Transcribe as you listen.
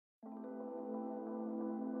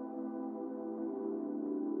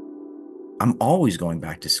I'm always going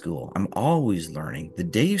back to school. I'm always learning. The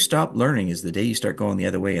day you stop learning is the day you start going the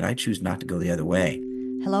other way, and I choose not to go the other way.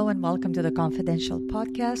 Hello, and welcome to the Confidential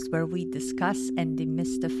Podcast, where we discuss and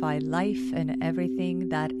demystify life and everything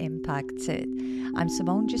that impacts it. I'm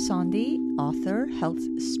Simone Gissondi, author, health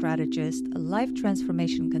strategist, life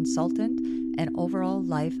transformation consultant, and overall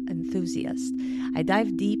life enthusiast. I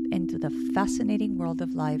dive deep into the fascinating world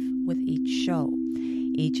of life with each show.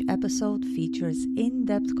 Each episode features in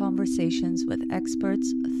depth conversations with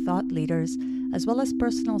experts, thought leaders, as well as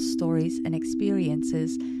personal stories and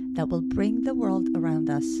experiences that will bring the world around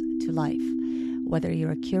us to life. Whether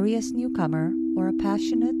you're a curious newcomer or a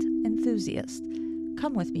passionate enthusiast,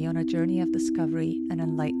 come with me on a journey of discovery and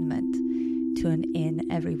enlightenment. Tune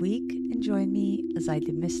in every week and join me as I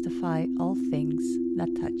demystify all things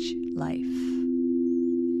that touch life.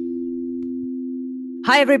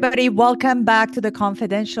 Hi, everybody. Welcome back to The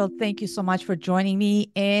Confidential. Thank you so much for joining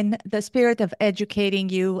me in the spirit of educating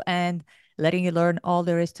you and letting you learn all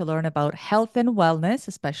there is to learn about health and wellness,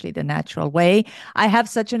 especially the natural way. I have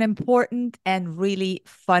such an important and really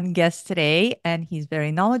fun guest today, and he's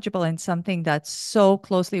very knowledgeable in something that's so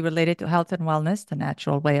closely related to health and wellness, the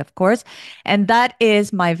natural way, of course. And that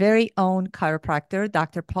is my very own chiropractor,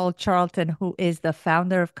 Dr. Paul Charlton, who is the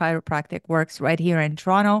founder of Chiropractic Works right here in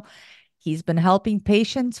Toronto. He's been helping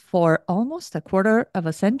patients for almost a quarter of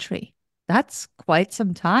a century. That's quite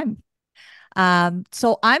some time.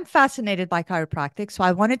 So I'm fascinated by chiropractic. So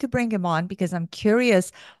I wanted to bring him on because I'm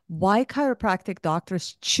curious why chiropractic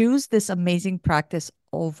doctors choose this amazing practice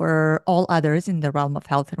over all others in the realm of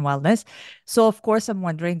health and wellness. So, of course, I'm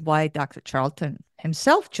wondering why Dr. Charlton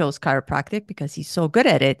himself chose chiropractic because he's so good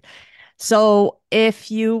at it. So,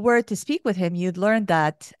 if you were to speak with him, you'd learn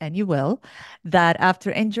that, and you will, that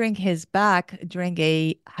after injuring his back during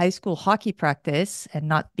a high school hockey practice and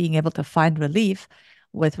not being able to find relief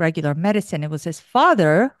with regular medicine, it was his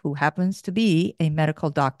father, who happens to be a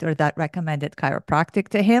medical doctor, that recommended chiropractic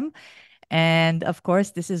to him. And of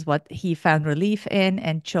course, this is what he found relief in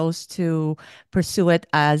and chose to pursue it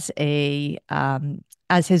as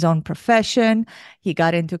his own profession. He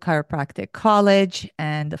got into chiropractic college,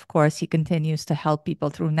 and of course, he continues to help people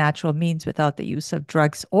through natural means without the use of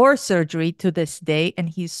drugs or surgery to this day. And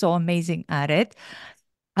he's so amazing at it.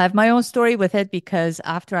 I have my own story with it because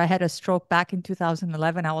after I had a stroke back in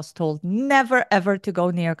 2011, I was told never ever to go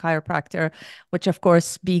near a chiropractor, which of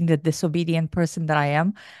course, being the disobedient person that I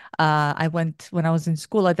am, I went when I was in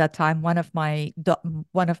school at that time. One of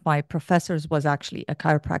my professors was actually a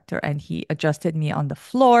chiropractor, and he adjusted me on the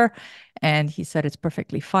floor, and he said it's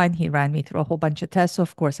perfectly fine. He ran me through a whole bunch of tests. So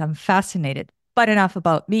of course, I'm fascinated. But enough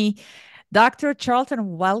about me. Dr.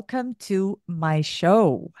 Charlton, welcome to my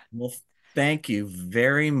show. Well, thank you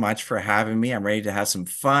very much for having me. I'm ready to have some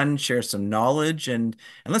fun, share some knowledge, and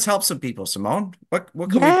let's help some people. Simone, what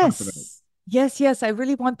can we talk about? Yes. Yes, yes. I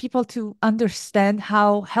really want people to understand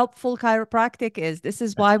how helpful chiropractic is. This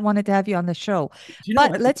is why I wanted to have you on the show. Do you know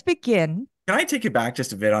But what? let's begin. Can I take you back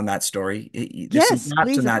just a bit on that story? There's some Yes, gaps in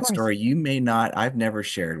please, of that course. story you may not, I've never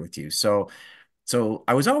shared with you. So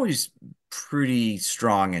I was always pretty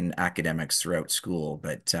strong in academics throughout school,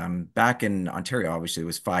 but back in Ontario, obviously, it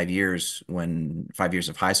was 5 years 5 years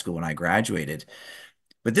of high school when I graduated.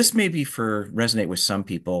 But this may be for resonate with some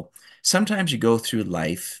people. Sometimes you go through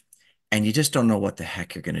life and you just don't know what the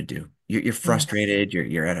heck you're going to do. You're Yes. frustrated.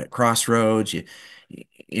 You're at a crossroads. You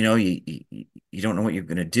don't know what you're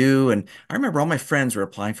going to do. And I remember all my friends were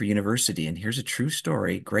applying for university. And here's a true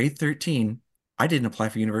story. Grade 13, I didn't apply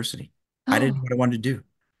for university. I didn't know Oh, what I wanted to do.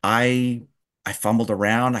 I I fumbled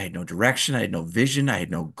around. I had no direction. I had no vision. I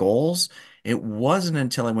had no goals. It wasn't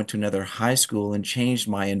until I went to another high school and changed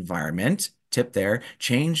my environment, tip there,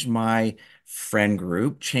 changed my friend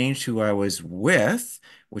group, changed who I was with,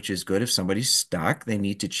 which is good if somebody's stuck. They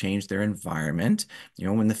need to change their environment.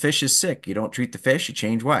 When the fish is sick, you don't treat the fish, you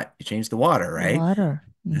change what? You change the water, the right? water.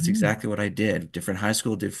 That's Hmm. exactly what I did. Different high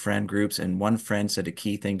school, did friend groups, and one friend said a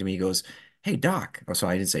key thing to me. He goes, "Hey, Doc." Oh,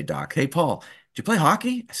 sorry, I didn't say Doc. "Hey, Paul, did you play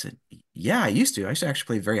hockey?" I said, "Yeah, I used to. I used to actually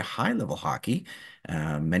play very high level hockey.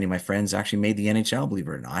 Many of my friends actually made the NHL, believe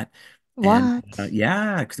it or not." And What?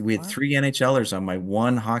 yeah, 'cause we had Wow. three NHLers on my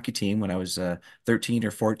one hockey team when I was 13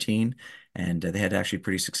 or 14, and they had actually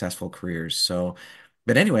pretty successful careers. So,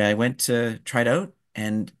 but anyway, I went to try it out,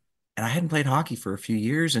 and I hadn't played hockey for a few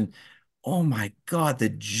years, and oh my God, the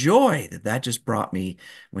joy that that just brought me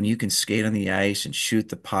when you can skate on the ice and shoot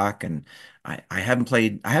the puck. And I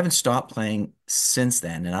haven't stopped playing since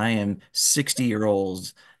then, and I am 60-year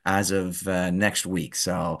old as of next week.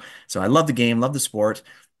 So I love the game, love the sport.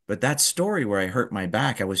 But that story where I hurt my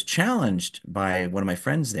back, I was challenged by one of my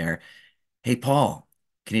friends there. "Hey, Paul,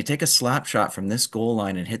 can you take a slap shot from this goal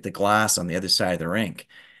line and hit the glass on the other side of the rink?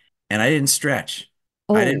 And I didn't stretch.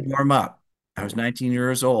 I didn't Oh, warm up. I was 19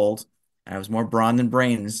 years old. I was more brawn than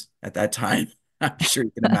brains at that time. I'm sure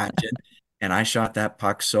you can imagine. And I shot that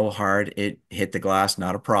puck so hard it hit the glass,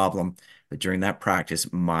 not a problem. But during that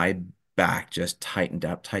practice, my back just tightened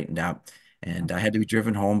up. And I had to be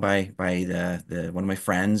driven home by the one of my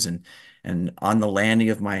friends and on the landing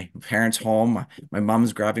of my parents' home, my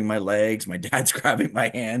mom's grabbing my legs, my dad's grabbing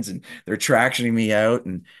my hands, and they're tractioning me out.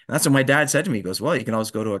 And that's what my dad said to me. He goes, "Well, you can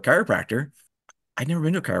always go to a chiropractor." I'd never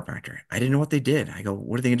been to a chiropractor. I didn't know what they did. I go,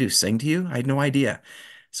 "What are they gonna do? Sing to you?" I had no idea.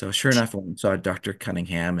 So sure enough, I went and saw Dr.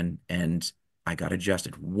 Cunningham and I got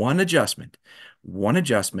adjusted. One adjustment.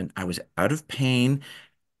 I was out of pain.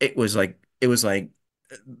 It was like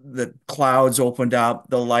the clouds opened up,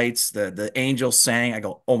 the lights, the angels sang. I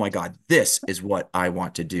go, oh my God, this is what I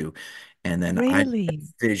want to do. And then I had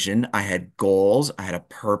really? vision, I had goals, I had a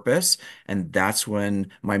purpose, and that's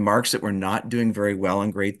when my marks that were not doing very well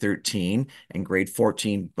in grade 13 and grade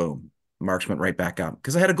 14, boom, marks went right back up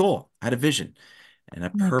because I had a goal, I had a vision and a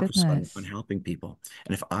Oh my purpose on goodness. helping people.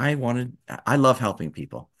 And if I wanted, I love helping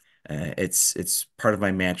people. It's part of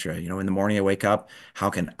my mantra. You know, in the morning I wake up, how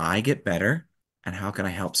can I get better, and how can I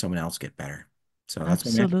help someone else get better? So that's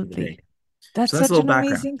my mantra for the day. Absolutely. That's So that's a such little an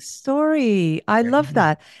background. amazing story. I Yeah. love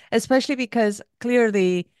that, especially because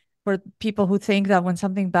clearly for people who think that when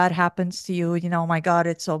something bad happens to you, oh my God,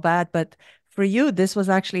 it's so bad. But for you, this was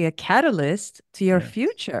actually a catalyst to your Yes,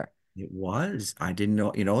 future. it was. I didn't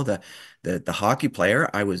know, the hockey player.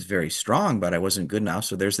 I was very strong, but I wasn't good enough.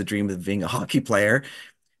 So there's the dream of being a hockey player.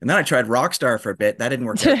 And then I tried rock star for a bit. That didn't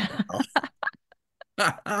work out so well.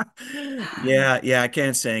 Yeah, yeah, I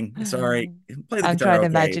can't sing. Sorry. Play the I'm guitar trying to okay.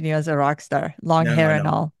 imagine you as a rock star, long No, hair I and know.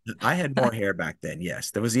 all. I had more hair back then.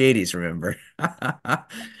 Yes, there was the 80s, remember?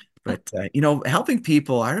 But helping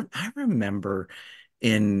people, I remember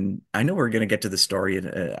I know we're going to get to the story in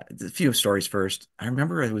a few stories first. I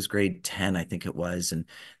remember it was grade 10, I think it was, and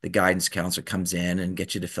the guidance counselor comes in and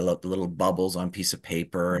gets you to fill out the little bubbles on a piece of Of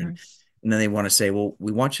paper, course. and then they want to say, well,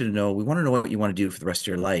 we want to know what you want to do for the rest of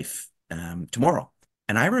your life tomorrow.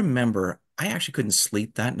 And I remember I actually couldn't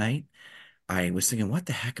sleep that night. I was thinking, what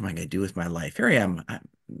the heck am I going to do with my life? Here I am, I'm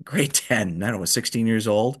grade 10, I don't know, 16 years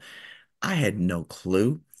old. I had no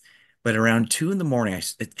clue. But around 2 in the morning,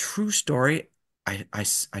 a true story, I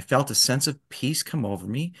felt a sense of peace come over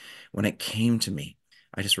me when it came to me.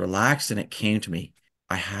 I just relaxed and it came to me.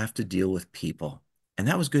 I have to deal with people. And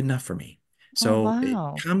that was good enough for me. Oh, So it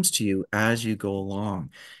wow. comes to you as you go along.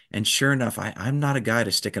 And sure enough, I'm not a guy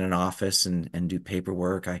to stick in an office and do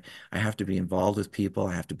paperwork. I have to be involved with people.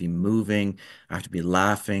 I have to be moving. I have to be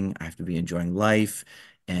laughing. I have to be enjoying life.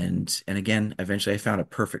 And again, eventually I found a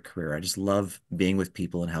perfect career. I just love being with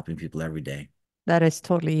people and helping people every day. That is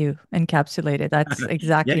totally you encapsulated. That's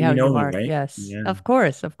Yeah, exactly how you know you me, are. right? Yes, Yeah. of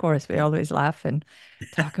course. Of course. We always laugh and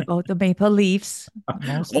talk about the Maple Leafs, the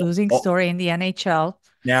most Oh, losing oh, story in the NHL.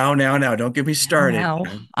 now, don't get me I started. know.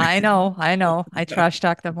 I know. I know. I trash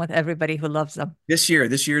talk them with everybody who loves them. This year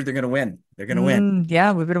they're going to win. They're going to win.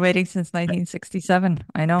 Yeah, we've been waiting since I 1967.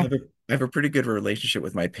 I I know. have a, I have a pretty good relationship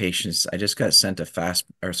with my patients. I just got sent a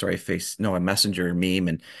messenger meme,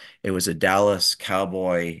 and it was a Dallas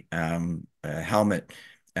Cowboy helmet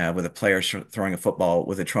with a player throwing a football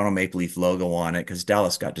with a Toronto Maple Leaf logo on it because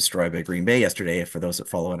Dallas got destroyed by Green Bay yesterday, for those that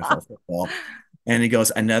follow NFL football. And he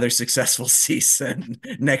goes, another successful season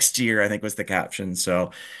next year, I think was the caption.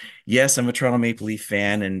 So yes, I'm a Toronto Maple Leaf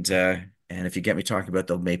fan, and if you get me talking about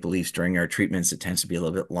the Maple Leafs during our treatments, it tends to be a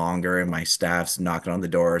little bit longer, and my staff's knocking on the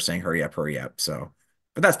door saying, "Hurry up, hurry up." So,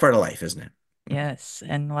 but that's part of life, isn't it? Yes.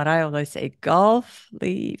 And what I always say, golf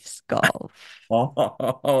leaves golf.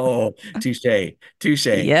 Oh, touche, touche.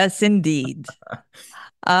 Yes, indeed.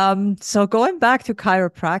 So going back to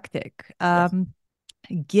chiropractic, Yes.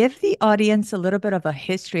 give the audience a little bit of a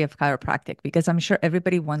history of chiropractic because I'm sure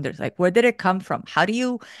everybody wonders, like, where did it come from? How do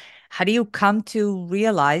you come to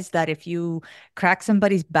realize that if you crack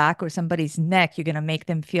somebody's back or somebody's neck, you're going to make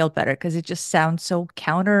them feel better? Because it just sounds so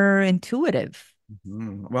counterintuitive.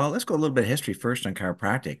 Well, let's go a little bit of history first on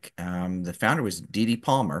chiropractic. The founder was D.D.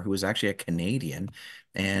 Palmer, who was actually a Canadian,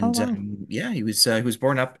 Oh, and wow. he was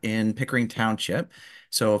born up in Pickering Township.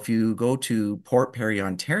 So if you go to Port Perry,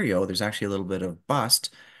 Ontario, there's actually a little bit of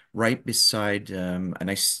bust right beside a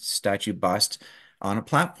nice statue bust on a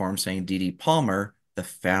platform saying D.D. Palmer, the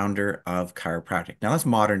founder of chiropractic. Now that's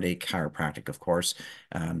modern day chiropractic, of course.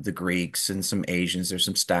 The Greeks and some Asians. There's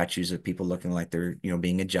some statues of people looking like they're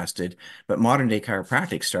being adjusted, but modern day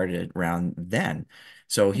chiropractic started around then.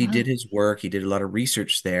 So he did Wow. his work, he did a lot of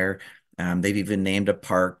research there. They've even named a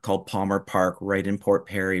park called Palmer Park right in Port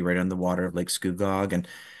Perry, right on the water of Lake Scugog. And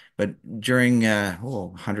but during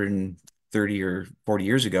 130 or 40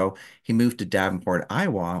 years ago, he moved to Davenport,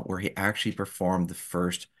 Iowa, where he actually performed the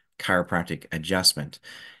first chiropractic adjustment.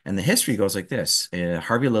 And the history goes like this: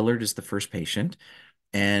 Harvey Lillard is the first patient,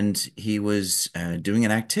 and he was doing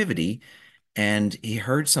an activity and he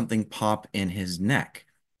heard something pop in his neck,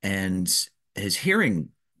 and his hearing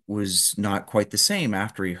was not quite the same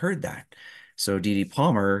after he heard that. So D.D.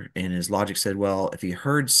 Palmer, in his logic, said, well, if he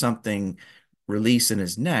heard something release in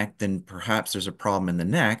his neck, then perhaps there's a problem in the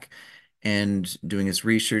neck. And doing his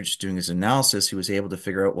research, doing his analysis, he was able to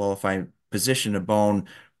figure out, well, if I position a bone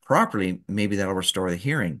properly, maybe that'll restore the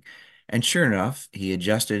hearing. And sure enough, he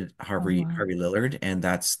adjusted Oh, Harvey wow. Lillard, and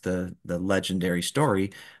that's the legendary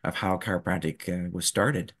story of how chiropractic was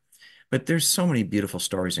started. But there's so many beautiful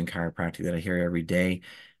stories in chiropractic that I hear every day.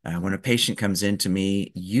 When a patient comes in to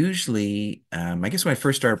me, usually, I guess when I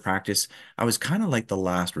first started practice, I was kind of like the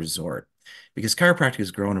last resort because chiropractic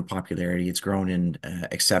has grown in popularity. It's grown in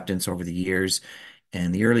acceptance over the years.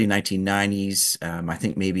 In the early 1990s, I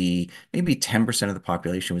think maybe 10% of the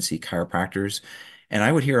population would see chiropractors. And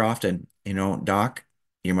I would hear often, doc,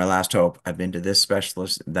 you're my last hope. I've been to this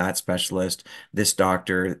specialist, that specialist, this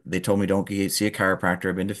doctor. They told me don't see a chiropractor.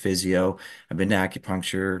 I've been to physio. I've been to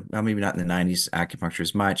acupuncture. Well, maybe not in the 90s, acupuncture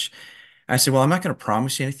as much. I said, well, I'm not going to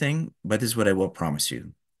promise you anything, but this is what I will promise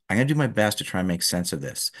you. I'm going to do my best to try and make sense of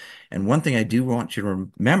this. And one thing I do want you to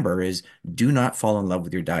remember is do not fall in love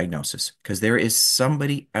with your diagnosis because there is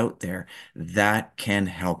somebody out there that can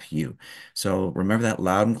help you. So remember that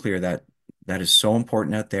loud and clear, that is so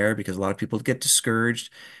important out there because a lot of people get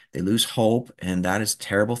discouraged, they lose hope, and that is a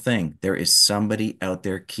terrible thing. There is somebody out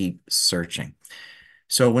there. Keep searching.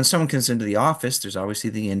 So when someone comes into the office, there's obviously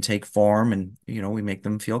the intake form, and we make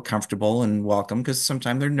them feel comfortable and welcome because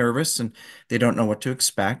sometimes they're nervous and they don't know what to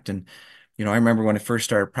expect. And I remember when I first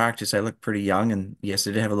started practice, I looked pretty young, and yes,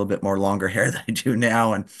 I did have a little bit more longer hair than I do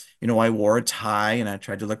now. And I wore a tie and I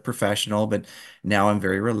tried to look professional, but now I'm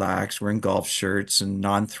very relaxed, wearing golf shirts and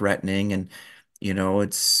non-threatening. And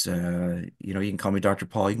it's you can call me Dr.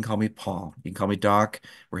 Paul, you can call me Paul, you can call me Doc.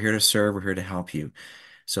 We're here to serve, we're here to help you.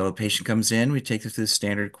 So a patient comes in, we take them through the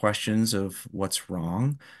standard questions of what's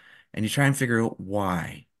wrong, and you try and figure out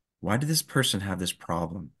why. Why did this person have this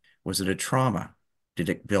problem? Was it a trauma? Did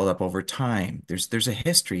it build up over time? There's a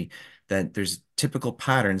history that there's typical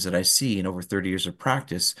patterns that I see in over 30 years of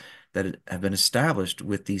practice that have been established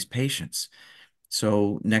with these patients.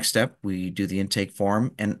 So next step, we do the intake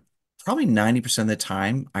form, and probably 90% of the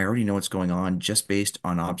time, I already know what's going on just based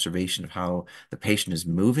on observation of how the patient is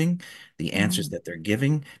moving, the answers Mm. that they're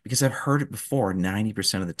giving, because I've heard it before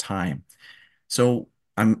 90% of the time. So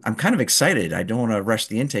I'm kind of excited. I don't want to rush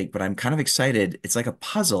the intake, but I'm kind of excited. It's like a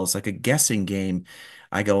puzzle. It's like a guessing game.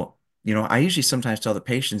 I go, I usually sometimes tell the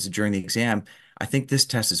patients during the exam, I think this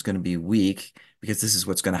test is going to be weak because this is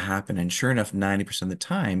what's going to happen. And sure enough, 90% of the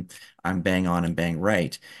time, I'm bang on and bang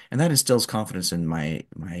right. And that instills confidence in my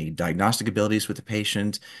diagnostic abilities with the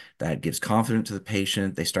patient. That gives confidence to the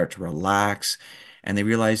patient. They start to relax and they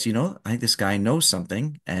realize, I think this guy knows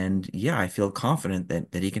something. And yeah, I feel confident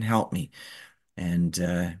that he can help me. And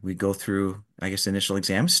we go through, I guess, initial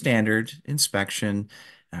exam, standard inspection,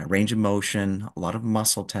 range of motion, a lot of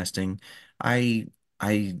muscle testing. I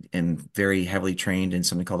I am very heavily trained in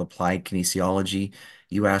something called applied kinesiology.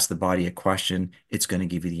 You ask the body a question, it's going to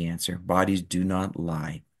give you the answer. Bodies do not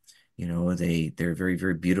lie. They're very,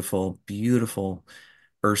 very beautiful, beautiful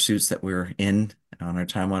earth suits that we're in on our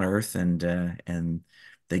time on Earth, and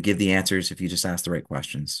they give the answers if you just ask the right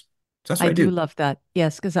questions. So that's I what I do do. love that.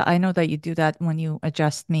 Yes, because I know that you do that when you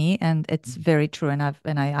adjust me, and it's very true. And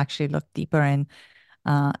I actually looked deeper in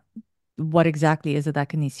uh, what exactly is it that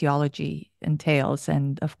kinesiology entails.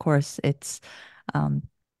 And of course, um,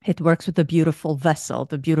 it works with the beautiful vessel,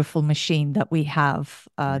 the beautiful machine that we have,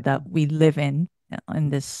 that we live in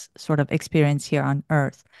this sort of experience here on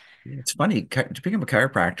Earth. Yeah, it's funny. To become a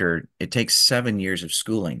chiropractor, it takes 7 years of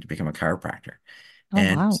schooling to become a chiropractor. Oh,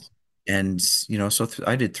 And wow. so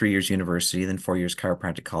I did 3 years university, then 4 years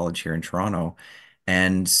chiropractic college here in Toronto.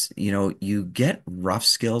 And you get rough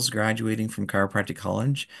skills graduating from chiropractic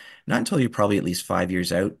college. Not until you're probably at least 5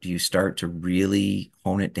 years out do you start to really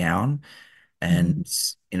hone it down. Mm. And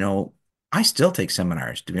you know, I still take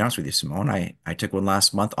seminars, to be honest with you, Simone. I took one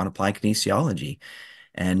last month on applied kinesiology.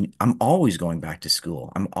 And I'm always going back to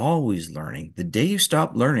school. I'm always learning. The day you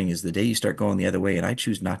stop learning is the day you start going the other way. And I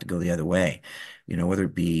choose not to go the other way. Whether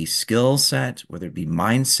it be skill set, whether it be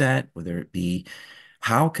mindset, whether it be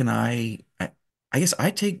how can I guess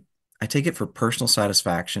I take it for personal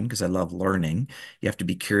satisfaction because I love learning. You have to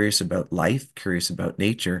be curious about life, curious about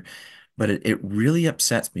nature, but it really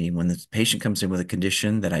upsets me when the patient comes in with a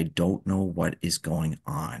condition that I don't know what is going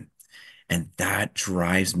on. And that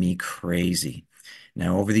drives me crazy.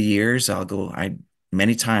 Now, over the years,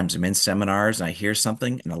 many times I'm in seminars and I hear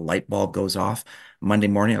something and a light bulb goes off. Monday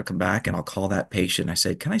morning, I'll come back and I'll call that patient. I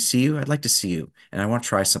say, "Can I see you? I'd like to see you. And I want to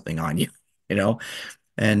try something on you." You know,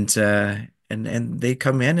 and they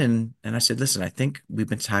come in and I said, "Listen, I think we've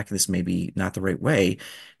been attacking this maybe not the right way.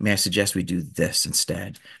 May I suggest we do this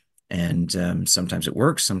instead?" And sometimes it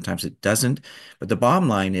works, sometimes it doesn't. But the bottom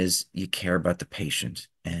line is you care about the patient.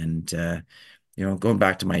 And going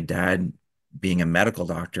back to my dad being a medical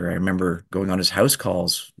doctor, I remember going on his house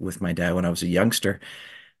calls with my dad when I was a youngster.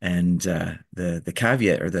 And the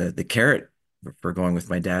caveat or the carrot for going with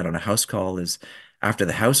my dad on a house call is after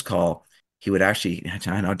the house call, he would actually,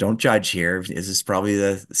 I know, don't judge here. This is probably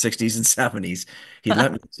the 60s and 70s.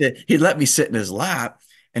 He'd let me sit in his lap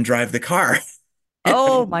and drive the car.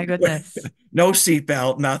 Oh my goodness. No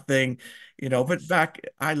seatbelt, nothing. But back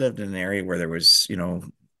I lived in an area where there was,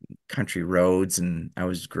 country roads, and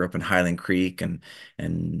grew up in Highland Creek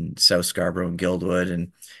and South Scarborough and Guildwood,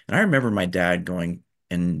 and I remember my dad going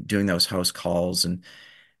and doing those house calls, and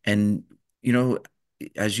you know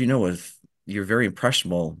as you know, if you're very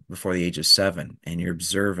impressionable before the age of 7 and you're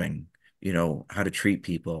observing how to treat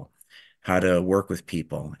people, how to work with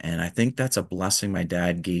people, and I think that's a blessing my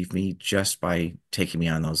dad gave me just by taking me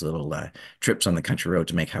on those little trips on the country road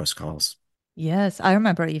to make house calls. Yes, I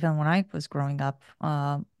remember even when I was growing up,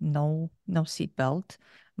 no seat belt.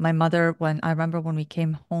 My mother, when I remember when we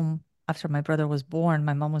came home after my brother was born,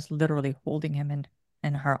 my mom was literally holding him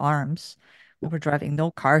in her arms. We were driving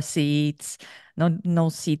no car seats, no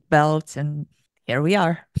seat belts, and here we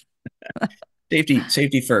are.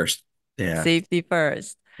 Safety first. Yeah. Safety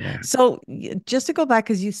first. Yeah. So just to go back,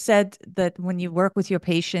 because you said that when you work with your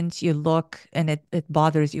patients, you look and it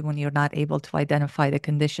bothers you when you're not able to identify the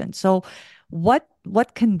condition. So what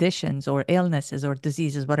conditions or illnesses or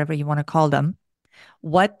diseases, whatever you want to call them,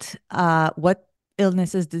 what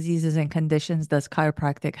illnesses, diseases, and conditions does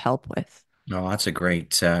chiropractic help with? No, that's a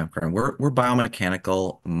great program. We're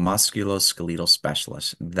biomechanical musculoskeletal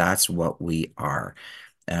specialists. That's what we are.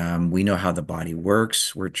 We know how the body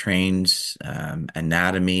works. We're trained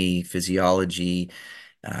anatomy, physiology,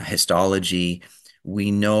 histology.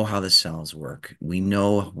 We know how the cells work. We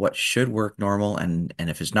know what should work normal, and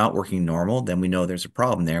if it's not working normal, then we know there's a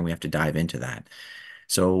problem there, and we have to dive into that.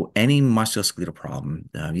 So any musculoskeletal problem,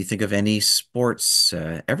 you think of any sports,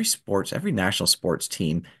 every national sports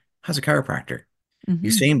team has a chiropractor. Hmm.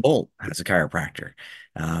 Usain Bolt has a chiropractor.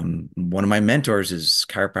 One of my mentors is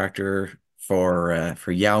chiropractor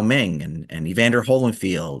for Yao Ming and Evander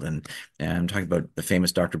Holyfield, and I'm talking about the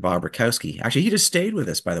famous Dr. Bob Rakowski. Actually, he just stayed with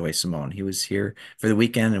us, by the way, Simone. He was here for the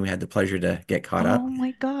weekend, and we had the pleasure to get caught up. Oh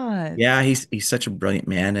my God. Yeah, he's such a brilliant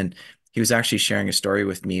man, and he was actually sharing a story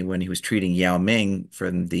with me when he was treating Yao Ming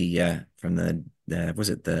from the was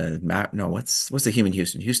it the map? No, what's the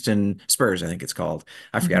Houston Spurs, I think it's called.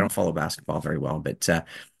 I forget. I Hmm. don't follow basketball very well, but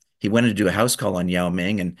he wanted to do a house call on Yao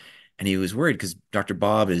Ming, and he was worried because Dr.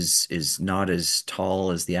 Bob is not as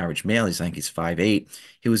tall as the average male. I think he's 5'8".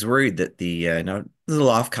 He was worried that now a little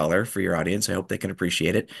off color for your audience. I hope they can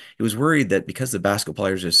appreciate it. He was worried that because the basketball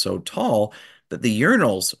players are so tall, that the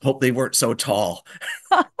urinals hope they weren't so tall,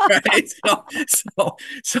 right? Anyway,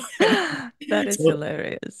 That is so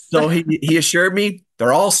hilarious. so he assured me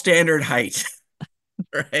they're all standard height,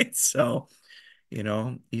 right? So you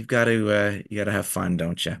got to have fun,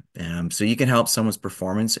 don't you? So you can help someone's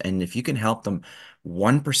performance, and if you can help them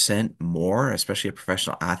 1% more, especially a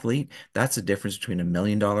professional athlete, that's the difference between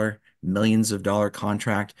millions of dollar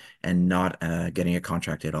contract and not getting a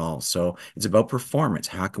contract at all. So it's about performance.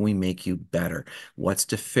 How can we make you better? What's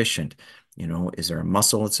deficient? Is there a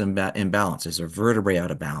muscle that's imbalance? Is there vertebrae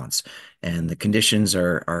out of balance? And the conditions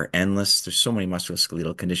are endless. There's so many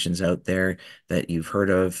musculoskeletal conditions out there that you've heard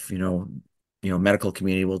of. Medical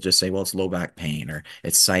community will just say, well, it's low back pain or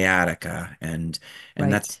it's sciatica, and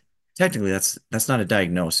that's Right. technically that's not a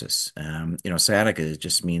diagnosis. Sciatica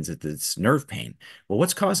just means that it's nerve pain. Well,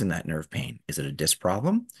 what's causing that nerve pain? Is it a disc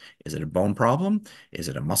problem? Is it a bone problem? Is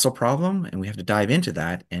it a muscle problem? And we have to dive into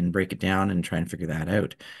that and break it down and try and figure that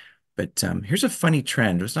out. But here's a funny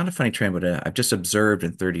trend. It's not a funny trend, but I've just observed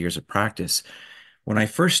in 30 years of practice. When I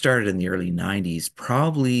first started in the early 90s,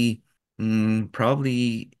 probably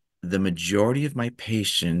the majority of my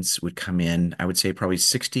patients would come in, I would say probably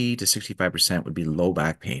 60 to 65% would be low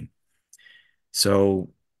back pain.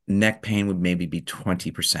 So neck pain would maybe be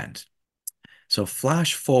 20%. So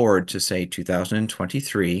flash forward to say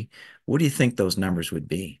 2023, What do you think those numbers would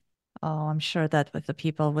be? Oh, I'm sure that with the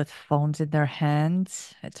people with phones in their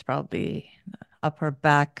hands, it's probably upper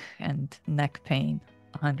back and neck pain,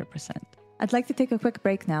 100%. I'd like to take a quick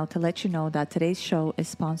break now to let you know that today's show is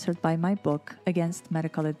sponsored by my book, Against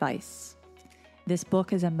Medical Advice. This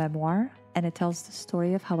book is a memoir and it tells the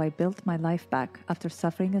story of how I built my life back after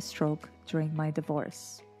suffering a stroke during my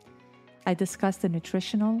divorce. I discuss the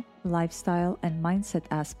nutritional, lifestyle, and mindset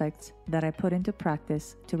aspects that I put into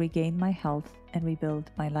practice to regain my health and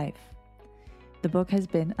rebuild my life. The book has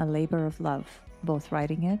been a labor of love, both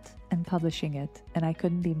writing it and publishing it, and I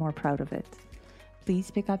couldn't be more proud of it.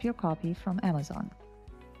 Please pick up your copy from Amazon.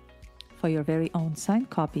 For your very own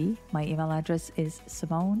signed copy, my email address is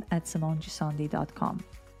simone@simonegissondi.com.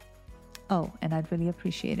 Oh, and I'd really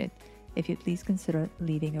appreciate it if you'd please consider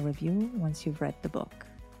leaving a review once you've read the book.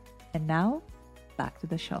 And now, back to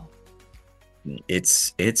the show.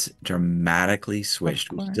 It's dramatically Of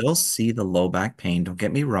switched. We still course. see the low back pain, don't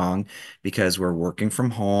get me wrong, because we're working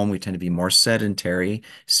from home. We tend to be more sedentary.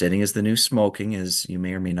 Sitting is the new smoking, as you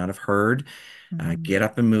may or may not have heard. Mm. Get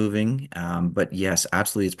up and moving. But yes,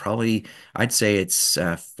 absolutely. It's probably, I'd say it's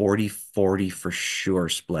 40-40 for sure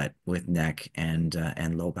split with neck and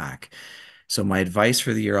low back. So my advice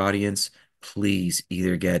for your audience, please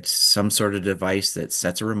either get some sort of device that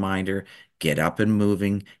sets a reminder, get up and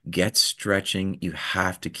moving, get stretching. You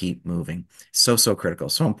have to keep moving. So, so critical,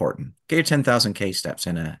 so important. Get your 10,000 K steps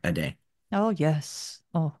in a day. Oh, yes.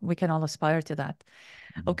 Oh, we can all aspire to that.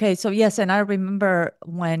 Okay, so yes, and I remember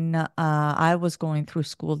when I was going through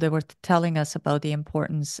school, they were telling us about the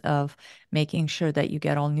importance of making sure that you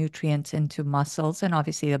get all nutrients into muscles, and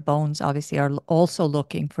obviously the bones obviously are also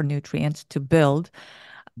looking for nutrients to build.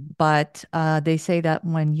 But they say that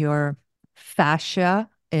when your fascia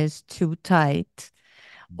is too tight,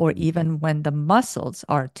 or Mhm. even when the muscles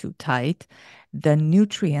are too tight, the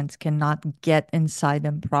nutrients cannot get inside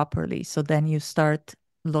them properly. So then you start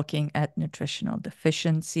looking at nutritional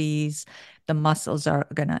deficiencies. The muscles are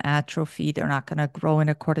going to atrophy. They're not going to grow in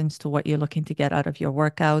accordance to what you're looking to get out of your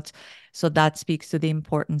workouts. So that speaks to the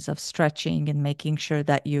importance of stretching and making sure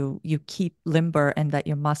that you keep limber and that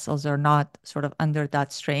your muscles are not sort of under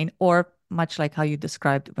that strain, or much like how you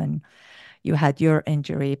described when you had your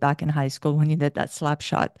injury back in high school when you did that slap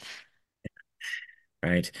shot.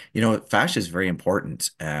 Right. Fascia is very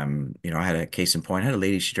important. I had a case in point. I had a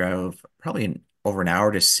lady, she drove probably over an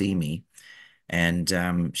hour to see me.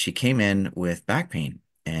 And she came in with back pain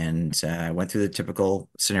and went through the typical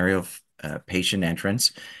scenario of patient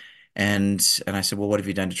entrance. And I said, well, what have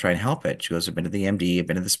you done to try and help it? She goes, I've been to the MD, I've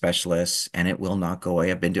been to the specialist, and it will not go away.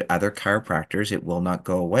 I've been to other chiropractors, it will not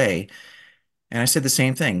go away. And I said the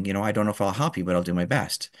same thing, I don't know if I'll help you, but I'll do my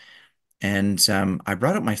best. And I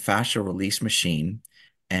brought up my fascial release machine,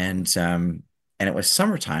 and it was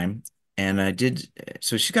summertime, and I did.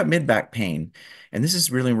 So she's got mid back pain, and this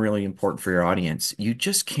is really, really important for your audience. You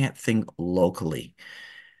just can't think locally.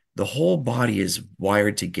 The whole body is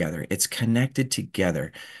wired together. It's connected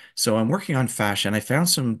together. So I'm working on fascia, and I found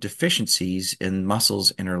some deficiencies in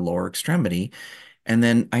muscles in her lower extremity. And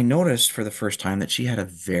then I noticed for the first time that she had a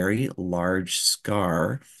very large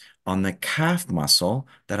scar on the calf muscle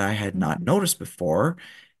that I had not Mhm. noticed before.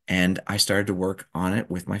 And I started to work on it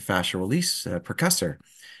with my fascia release percussor.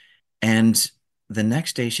 And the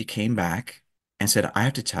next day she came back and said, I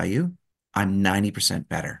have to tell you, I'm 90%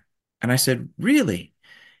 better. And I said, really?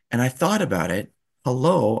 And I thought about it.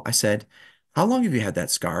 Hello, I said, how long have you had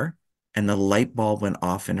that scar? And the light bulb went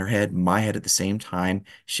off in her head, my head at the same time.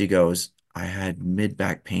 She goes, I had mid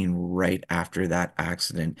back pain right after that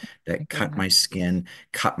accident My that cut my goodness. skin,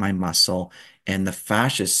 cut my muscle, and the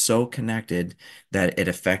fascia is so connected that it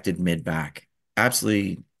affected mid back.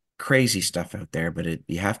 Absolutely crazy stuff out there, but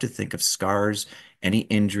you have to think of scars, any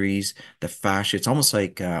injuries, the fascia. It's almost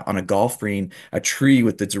like on a golf green, a tree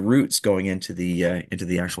with its roots going into the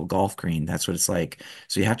actual golf green. That's what it's like.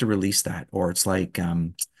 So you have to release that. Or it's like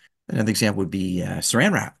another example would be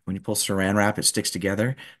saran wrap. When you pull saran wrap, it sticks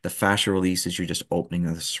together. The fascia release is you're just opening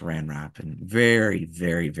the saran wrap, and very,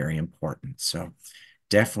 very, very important. So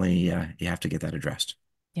definitely you have to get that addressed.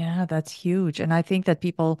 Yeah, that's huge. And I think that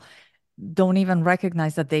people don't even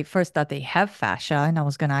recognize that they have fascia. And I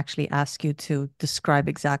was going to actually ask you to describe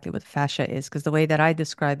exactly what fascia is, because the way that I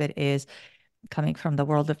describe it is coming from the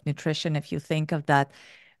world of nutrition. If you think of that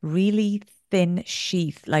really thin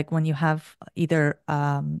sheath, like when you have either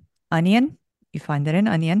onion, you find it in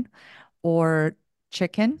onion, or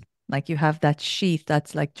chicken, like you have that sheath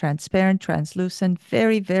that's like transparent, translucent,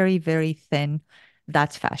 very, very, very thin.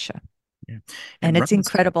 That's fascia. Yeah. And It it's runs.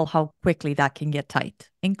 incredible how quickly that can get tight.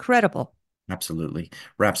 Incredible. Absolutely.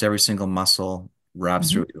 Wraps every single muscle. wraps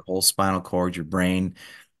Hmm. through your whole spinal cord, your brain.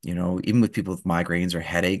 Even with people with migraines or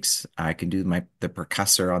headaches, I can do the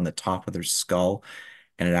percussor on the top of their skull,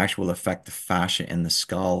 and it actually will affect the fascia in the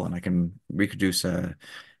skull, and I can reproduce a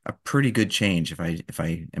pretty good change if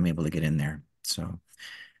I am able to get in there. So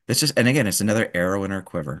that's just, and again, it's another arrow in our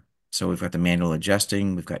quiver. So we've got the manual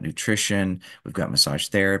adjusting, we've got nutrition, we've got massage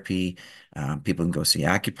therapy. People can go see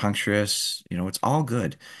acupuncturists. It's all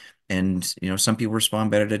good. And some people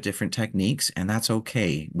respond better to different techniques, and that's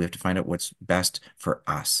okay. We have to find out what's best for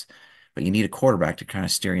us. But you need a quarterback to kind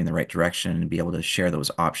of steer you in the right direction and be able to share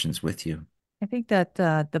those options with you. I think that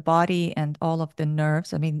the body and all of the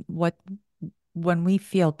nerves, I mean, what when we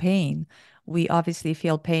feel pain, we obviously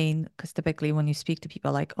feel pain because typically when you speak to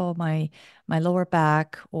people like, oh, my lower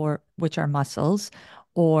back, or which are muscles,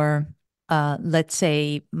 or let's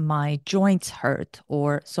say my joints hurt,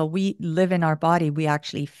 or so we live in our body, we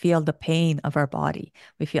actually feel the pain of our body.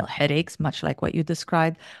 We feel headaches, much like what you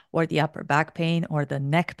described, or the upper back pain, or the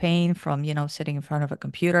neck pain from, sitting in front of a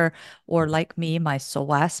computer, or like me, my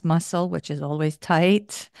psoas muscle, which is always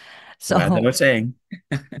tight. So as I So was saying,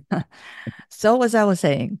 So as I was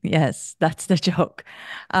saying, yes, that's the joke.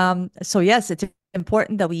 So yes, it's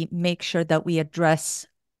important that we make sure that we address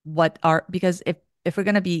because if we're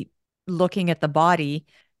going to be looking at the body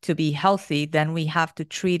to be healthy, then we have to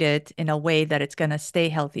treat it in a way that it's going to stay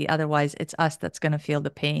healthy. Otherwise, it's us that's going to feel the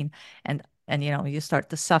pain, and you start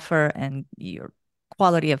to suffer, and your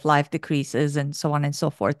quality of life decreases, and so on and so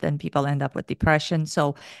forth. Then people end up with depression.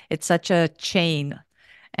 So it's such a chain,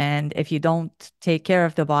 and if you don't take care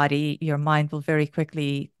of the body, your mind will very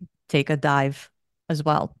quickly take a dive as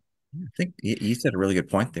well. I think you said a really good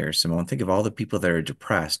point there, Simone. Think of all the people that are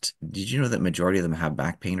depressed. Did you know that majority of them have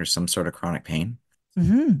back pain or some sort of chronic pain?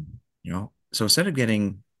 Hmm. So instead of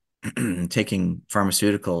getting taking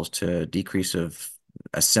pharmaceuticals to decrease of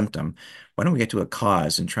a symptom, why don't we get to a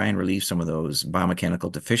cause and try and relieve some of those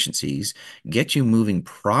biomechanical deficiencies, get you moving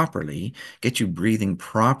properly, get you breathing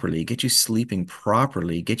properly, get you sleeping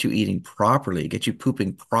properly, get you eating properly, get you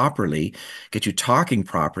pooping properly, get you talking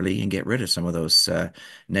properly, and get rid of some of those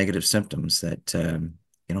negative symptoms you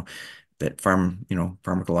know, that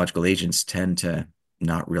pharmacological agents tend to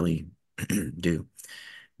not really do.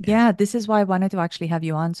 Yeah. Yeah, this is why I wanted to actually have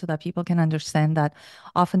you on so that people can understand that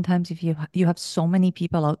oftentimes if you have so many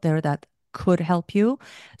people out there that could help you.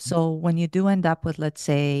 So when you do end up with, let's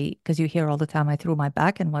say, because you hear all the time, I threw my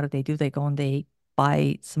back, and what do? They go and they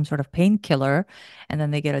buy some sort of painkiller, and then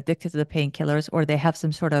they get addicted to the painkillers, or they have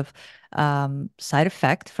some sort of side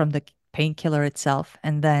effect from the painkiller itself.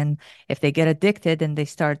 And then if they get addicted and they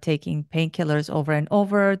start taking painkillers over and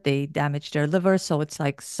over, they damage their liver. So it's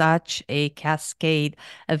like such a cascade,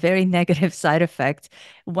 a very negative side effect,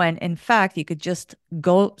 when in fact you could just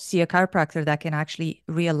go see a chiropractor that can actually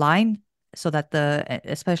realign, so that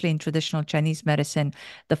especially in traditional Chinese medicine,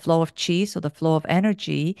 the flow of qi, so the flow of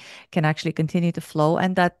energy, can actually continue to flow.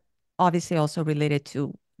 And that obviously also related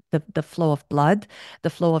to the flow of blood, the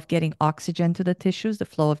flow of getting oxygen to the tissues, the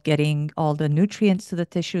flow of getting all the nutrients to the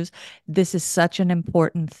tissues. This is such an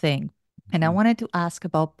important thing. And I Mhm. wanted to ask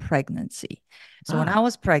about pregnancy. So when Ah, I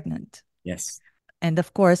was pregnant, yes. and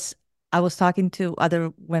of course, I was talking to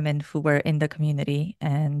other women who were in the community,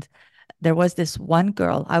 and there was this one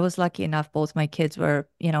girl. I was lucky enough, both my kids were,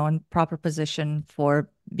 in proper position for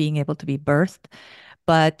being able to be birthed.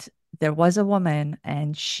 But there was a woman,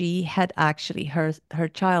 and she had actually, her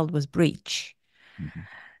child was breech. Mhm.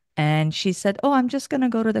 And she said, "Oh, I'm just going to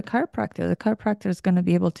go to the chiropractor. The chiropractor is going to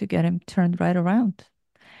be able to get him turned right around."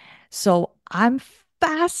 So I'm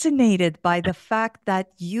fascinated by the fact that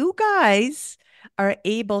you guys are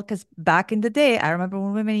able, because back in the day, I remember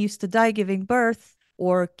when women used to die giving birth,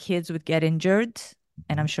 or kids would get injured,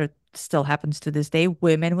 and I'm sure it still happens to this day.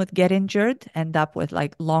 Women would get injured, end up with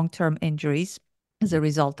like long-term injuries as a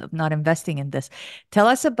result of not investing in this. Tell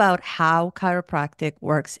us about how chiropractic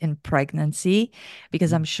works in pregnancy,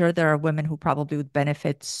 because I'm Mhm. sure there are women who probably would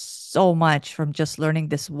benefit so much from just learning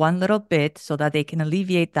this one little bit so that they can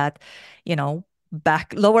alleviate that,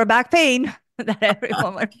 lower back pain that every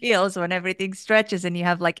woman feels when everything stretches and you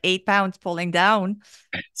have like 8 pounds pulling down.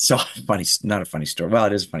 So funny, not a funny story. Well,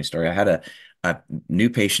 it is a funny story. I had a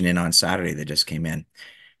new patient in on Saturday that just came in.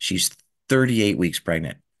 She's 38 weeks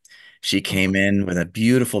pregnant. She came Oh, in with a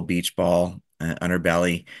beautiful beach ball on her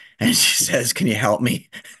belly, and she says, "Can you help me?"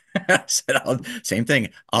 I said, "Same thing.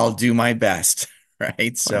 I'll do my best."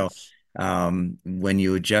 Right. of So, course. when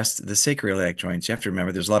you adjust the sacroiliac joints, you have to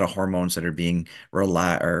remember there's a lot of hormones that are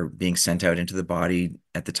being sent out into the body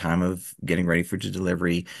at the time of getting ready for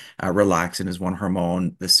delivery. Relaxin is one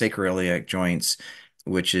hormone. The sacroiliac joints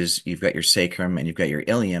which is you've got your sacrum and you've got your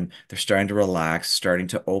ilium. They're starting to relax, starting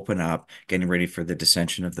to open up, getting ready for the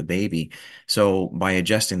descension of the baby. So by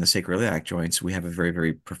adjusting the sacroiliac joints, we have a very,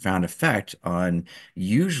 very profound effect on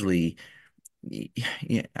usually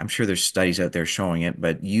yeah, I'm sure there's studies out there showing it,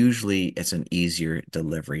 but usually it's an easier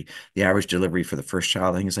delivery. The average delivery for the first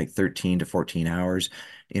child, I think, is like 13 to 14 hours.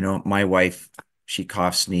 My wife, she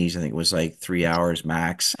cough sneezed, I think it was like 3 hours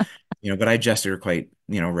max. But I adjusted her quite,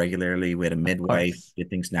 regularly. We had a Of midwife, course.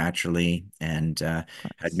 did things naturally, and Of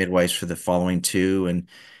had course. midwives for the following two.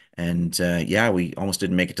 And yeah, we almost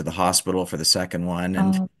didn't make it to the hospital for the second one.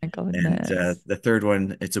 And Oh my and goodness. the third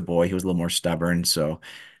one, it's a boy. He was a little more stubborn, so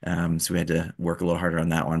we had to work a little harder on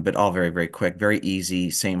that one. But all very, very quick, very easy.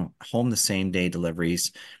 Same home the same day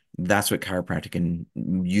deliveries. That's what chiropractic can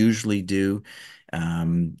usually do.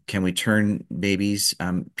 Can we turn babies?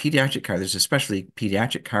 There's especially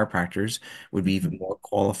pediatric chiropractors would be Mhm. even more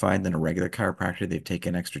qualified than a regular chiropractor. They've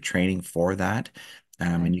taken extra training for that.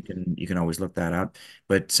 And Okay. you can always look that up.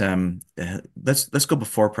 But let's go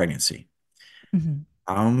before pregnancy. Mhm.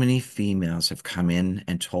 How many females have come in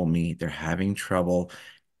and told me they're having trouble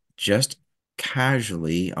just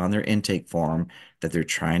casually on their intake form that they're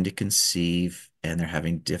trying to conceive and they're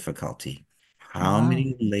having difficulty? How Wow.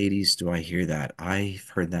 many ladies do I hear that? I've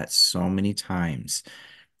heard that so many times.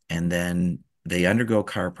 And then they undergo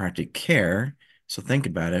chiropractic care. So think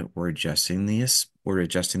about it. We're adjusting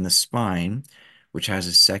the spine, which has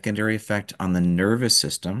a secondary effect on the nervous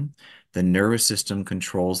system. The nervous system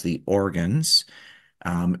controls the organs.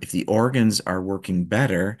 If the organs are working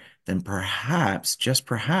better, then perhaps, just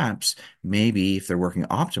perhaps, maybe if they're working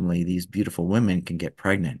optimally, these beautiful women can get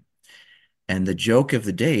pregnant. And the joke of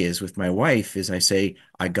the day is with my wife is I say,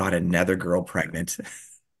 I got another girl pregnant.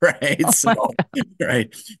 Right. Oh So, my God.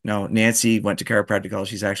 right. No, Nancy went to chiropractic college.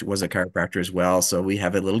 She's actually was a chiropractor as well. So we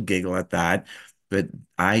have a little giggle at that. But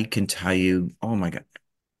I can tell you, oh my God,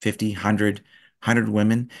 50, 100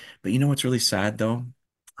 women. But you know what's really sad though?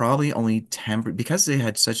 Probably only 10, because they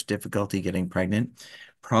had such difficulty getting pregnant,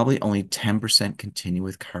 probably only 10% continue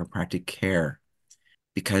with chiropractic care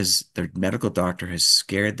because their medical doctor has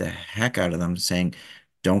scared the heck out of them saying,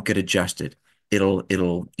 don't get adjusted. You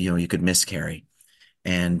could miscarry.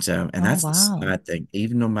 And Oh that's the wow. sad thing.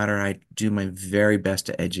 Even no matter I do my very best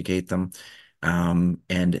to educate them,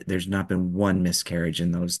 and there's not been one miscarriage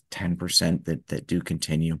in those 10% that do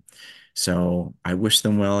continue. So I wish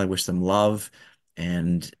them well. I wish them love,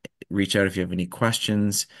 and reach out if you have any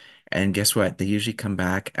questions. And guess what? They usually come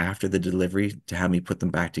back after the delivery to have me put them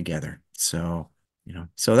back together. So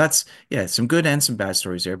that's yeah, some good and some bad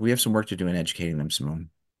stories there. But we have some work to do in educating them, Simone.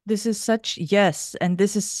 Yes, and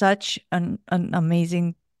this is such an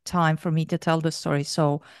amazing time for me to tell the story.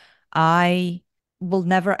 So I will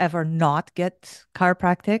never ever not get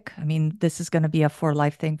chiropractic. I mean, this is going to be a for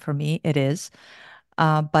life thing for me. It is.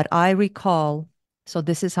 But I recall, so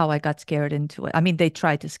this is how I got scared into it. I mean, they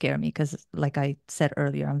tried to scare me because, like I said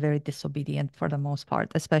earlier, I'm very disobedient for the most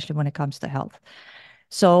part, especially when it comes to health.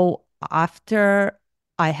 So after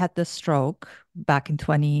I had the stroke back in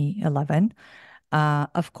 2011,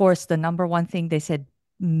 of course, the number one thing they said,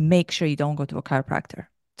 make sure you don't go to a chiropractor.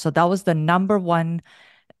 So that was the number one.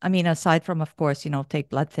 I mean, aside from, of course, take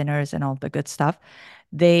blood thinners and all the good stuff,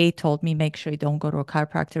 they told me make sure you don't go to a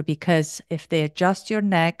chiropractor because if they adjust your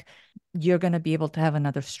neck, you're going to be able to have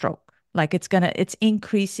another stroke. Like it's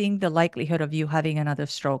increasing the likelihood of you having another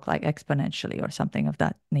stroke, like exponentially or something of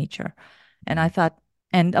that nature. And I thought,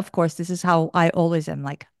 and of course, this is how I always am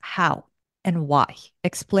like, how and why?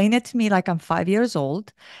 Explain it to me like I'm 5 years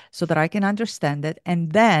old so that I can understand it.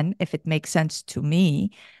 And then if it makes sense to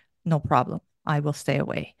me, no problem. I will stay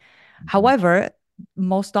away. Mhm. However,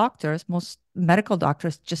 most medical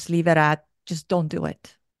doctors just leave it at just don't do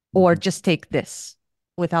it or Mhm. just take this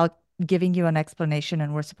without giving you an explanation.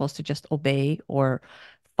 And we're supposed to just obey or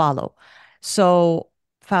follow. So,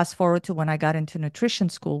 fast forward to when I got into nutrition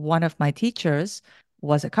school, one of my teachers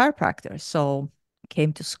was a chiropractor. So,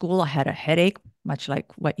 came to school, I had a headache, much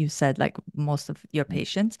like what you said, like most of your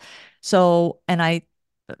patients. So, and I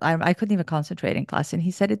couldn't even concentrate in class. And he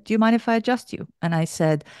said, do you mind if I adjust you? And I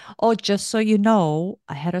said, oh, just so you know,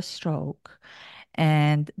 I had a stroke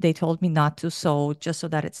and they told me not to. So just so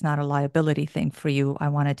that it's not a liability thing for you, I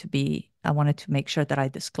wanted to make sure that I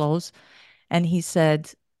disclose. And he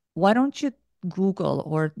said, why don't you Google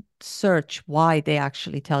or search why they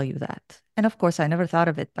actually tell you that? And of course, I never thought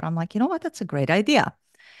of it, but I'm like, you know what? That's a great idea.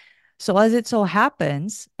 So as it so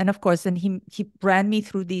happens, and of course, then he ran me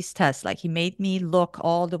through these tests. Like he made me look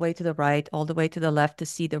all the way to the right, all the way to the left to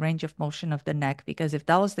see the range of motion of the neck. Because if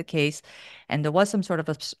that was the case, and there was some sort of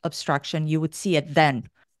obstruction, you would see it then.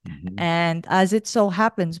 Mhm. And as it so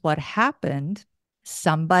happens, what happened,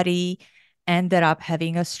 somebody ended up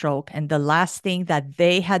having a stroke. And the last thing that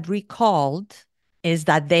they had recalled is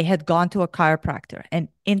that they had gone to a chiropractor and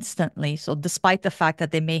instantly. So, despite the fact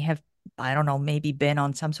that they may have, I don't know, maybe been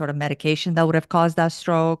on some sort of medication that would have caused that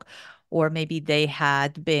stroke, or maybe they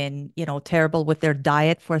had been, terrible with their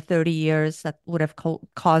diet for 30 years that would have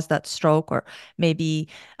caused that stroke, or maybe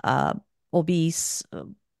uh, obese,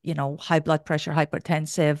 high blood pressure,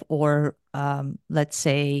 hypertensive, or let's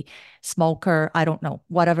say smoker, I don't know,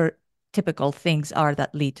 whatever typical things are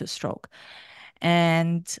that lead to stroke.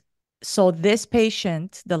 And so this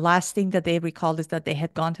patient, the last thing that they recalled is that they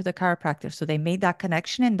had gone to the chiropractor. So they made that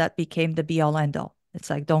connection and that became the be all end all. It's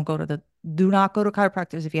like, do not go to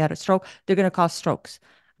chiropractors if you had a stroke. They're going to cause strokes.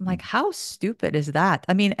 I'm like, how stupid is that?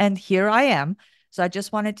 I mean, and here I am. So I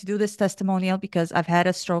just wanted to do this testimonial because I've had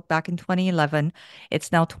a stroke back in 2011.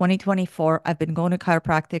 It's now 2024. I've been going to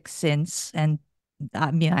chiropractic since, and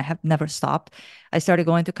I mean, I have never stopped. I started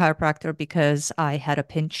going to chiropractor because I had a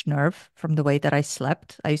pinched nerve from the way that I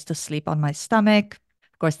slept. I used to sleep on my stomach.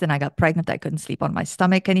 Of course, then I got pregnant. I couldn't sleep on my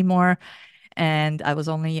stomach anymore, and I was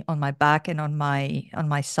only on my back and on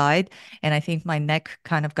my side. And I think my neck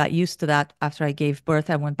kind of got used to that. After I gave birth,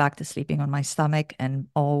 I went back to sleeping on my stomach, and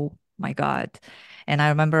oh my God. And I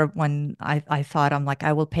remember when I thought, I'm like,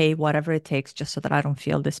 I will pay whatever it takes just so that I don't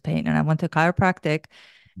feel this pain. And I went to chiropractic,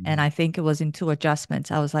 and I think it was in two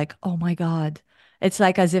adjustments. I was like, oh my God. It's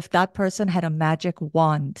like as if that person had a magic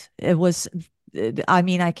wand. It was, I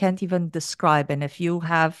mean, I can't even describe. And if you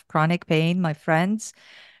have chronic pain, my friends,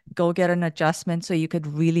 go get an adjustment so you could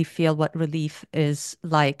really feel what relief is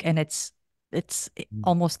like. And it's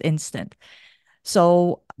almost instant.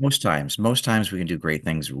 So Most times we can do great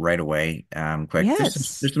things right away, quick.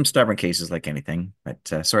 yes. There's some stubborn cases like anything,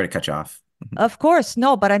 but sorry to cut you off. Of course,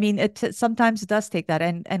 no, but I mean, it sometimes does take that,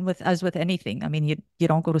 and with as with anything, I mean, you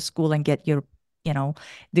don't go to school and get your,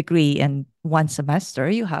 degree in one semester.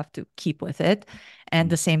 You have to keep with it, and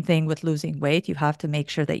the same thing with losing weight. You have to make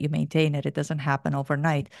sure that you maintain it. It doesn't happen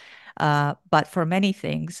overnight. But for many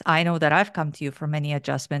things, I know that I've come to you for many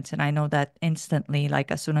adjustments, and I know that instantly,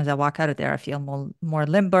 like as soon as I walk out of there, I feel more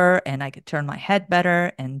limber, and I could turn my head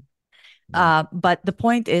better, and but the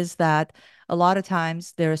point is that a lot of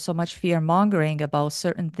times there is so much fear mongering about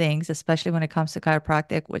certain things, especially when it comes to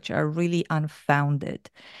chiropractic, which are really unfounded.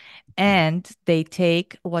 And they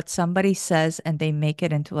take what somebody says and they make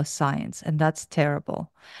it into a science. And that's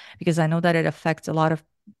terrible because I know that it affects a lot of,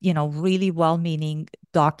 really well-meaning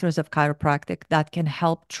doctors of chiropractic that can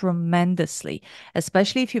help tremendously,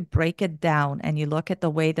 especially if you break it down and you look at the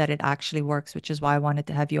way that it actually works, which is why I wanted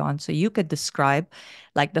to have you on so you could describe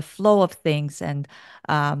like the flow of things. And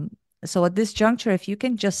so at this juncture, if you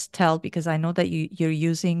can just tell, because I know that you're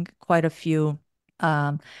using quite a few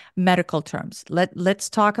um, medical terms. Let's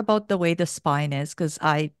talk about the way the spine is, because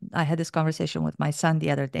I had this conversation with my son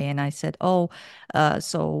the other day, and I said, "Oh,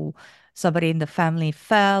 so somebody in the family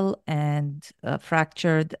fell and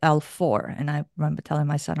fractured L4." And I remember telling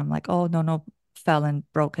my son, "I'm like, oh no, no." Fell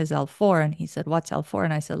and broke his L4, and he said, "What's L4?"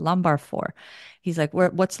 And I said, "Lumbar four." He's like,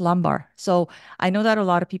 What's lumbar?" So I know that a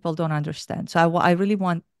lot of people don't understand. So I really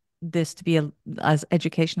want this to be as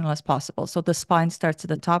educational as possible. So the spine starts at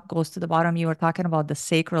the top, goes to the bottom. You were talking about the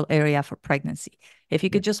sacral area for pregnancy. If you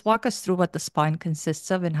could just walk us through what the spine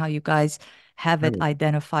consists of and how you guys have it Yeah.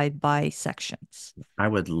 identified by sections. I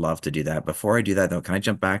would love to do that. Before I do that, though, can I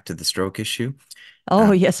jump back to the stroke issue?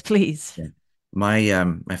 Oh, Um, yes, please. yeah.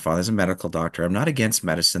 My father's a medical doctor. I'm not against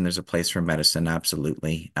medicine. There's a place for medicine,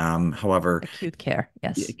 absolutely. However, Acute care.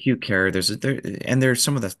 Yes. acute care, there's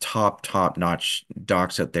some of the top notch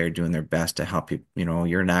docs out there doing their best to help you. You know,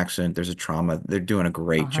 you're in an accident, there's a trauma. They're doing a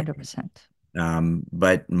great job. 100%.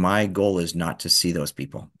 But my goal is not to see those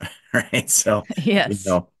people, right? So, you Yes.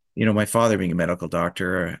 know, my father being a medical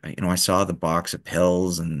doctor, I saw the box of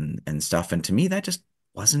pills and stuff, and to me, that just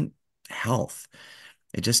wasn't health.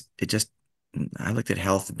 It just, I looked at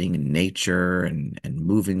health being in nature and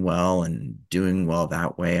moving well and doing well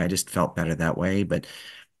that way. I just felt better that way. But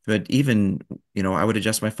even, I would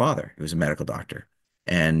adjust my father, who was a medical doctor.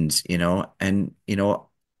 And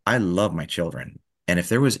I love my children. And if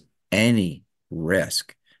there was any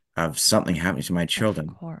risk of something happening to my Of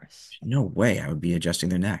children, course. no way I would be adjusting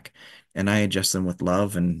their neck. And I adjust them with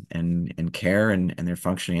love and care, and they're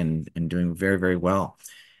functioning and doing very, very well.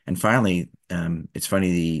 And finally, it's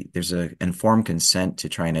funny, there's a informed consent to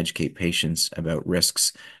try and educate patients about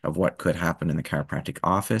risks of what could happen in the chiropractic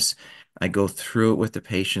office. I go through it with the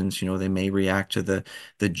patients. They may react to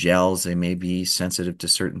the gels, they may be sensitive to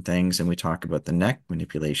certain things, and we talk about the neck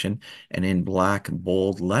manipulation. And in black,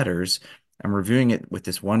 bold letters, I'm reviewing it with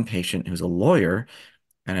this one patient who's a lawyer.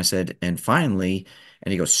 And I said, and finally,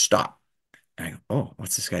 and he goes, stop. And I go, oh,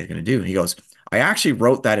 what's this guy going to do? He goes, I actually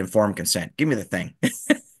wrote that informed consent. Give me the thing.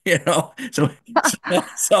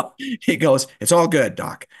 So he goes, it's all good,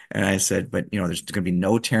 doc. And I said, but there's going to be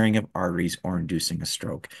no tearing of arteries or inducing a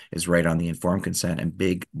stroke is right on the informed consent and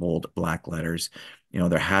big, bold black letters.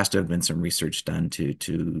 There has to have been some research done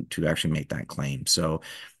to actually make that claim. So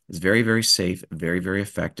it's very, very safe, very, very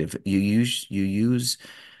effective. You use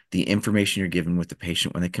the information you're given with the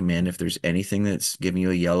patient when they come in. If there's anything that's giving you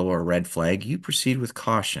a yellow or a red flag, you proceed with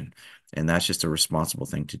caution. And that's just a responsible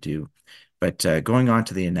thing to do. But going on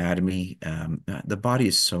to the anatomy, the body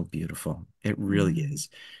is so beautiful. It really Mm, is.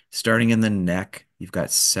 Starting in the neck, you've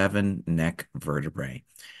got 7 neck vertebrae,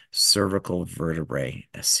 cervical vertebrae,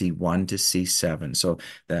 C1 to C7. So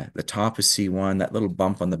the top is C1, that little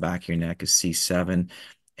bump on the back of your neck is C7.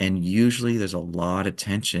 And usually there's a lot of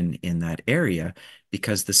tension in that area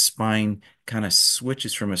because the spine kind of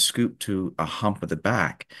switches from a scoop to a hump of the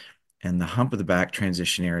back. And the hump of the back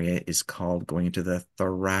transition area is called going into the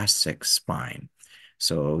thoracic spine.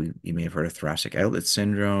 So you may have heard of thoracic outlet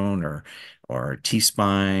syndrome or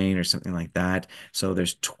T-spine or something like that. So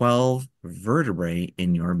there's 12 vertebrae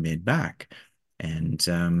in your mid back. And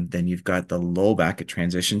then you've got the low back. It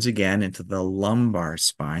transitions again into the lumbar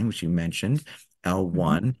spine, which you mentioned, mhm,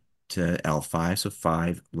 L1 to L5, so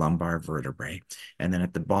 5 lumbar vertebrae. And then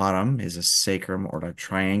at the bottom is a sacrum or a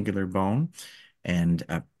triangular bone and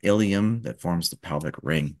a ilium that forms the pelvic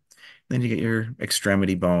ring. Then you get your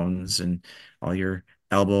extremity bones and all your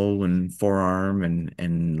elbow and forearm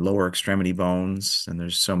and lower extremity bones, and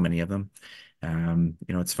there's so many of them.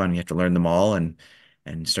 It's fun. You have to learn them all and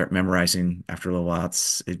start memorizing after a little while.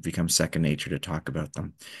 It becomes second nature to talk about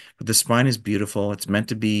them. But the spine is beautiful. It's meant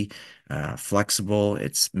to be flexible.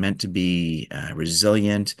 It's meant to be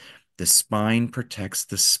resilient. The spine protects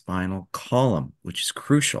the spinal column, which is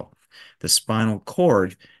crucial. The spinal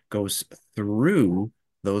cord goes through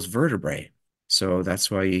those vertebrae. So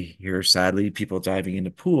that's why you hear, sadly, people diving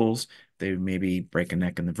into pools, they maybe break a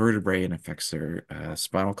neck in the vertebrae and affects their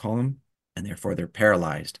spinal column, and therefore they're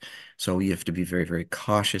paralyzed. So you have to be very, very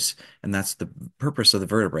cautious. And that's the purpose of the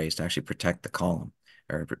vertebrae is to actually protect the column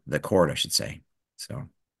or the cord, I should say. So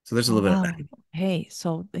there's a Oh, little bit of wow. that. Hey,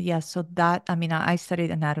 so yeah, so that, I mean, I studied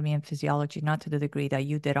anatomy and physiology, not to the degree that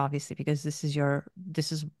you did, obviously, because this is your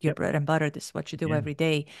Yep. bread and butter. This is what you do Yeah. every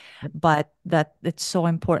day. Yep. But that it's so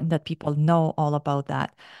important that people know all about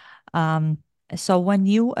that. Um, so when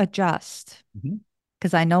you adjust, Mhm.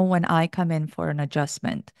 because I know when I come in for an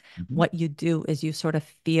adjustment, Mhm. what you do is you sort of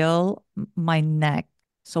feel my neck.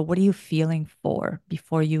 So what are you feeling for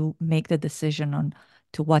before you make the decision on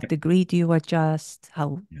to what Yep. degree do you adjust,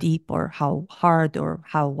 how Yeah. deep or how hard or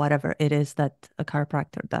how whatever it is that a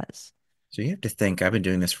chiropractor does? So you have to think, I've been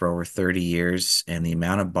doing this for over 30 years, and the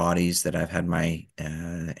amount of bodies that I've had my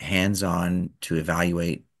hands on to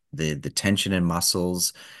evaluate the tension in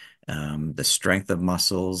muscles, the strength of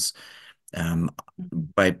muscles, um,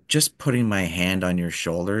 Mhm. by just putting my hand on your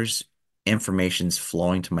shoulders, information's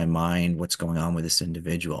flowing to my mind, what's going on with this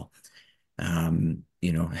individual.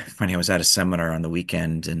 Funny, I was at a seminar on the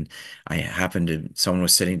weekend and someone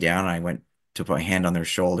was sitting down and I went to put my hand on their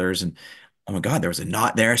shoulders and oh my God, there was a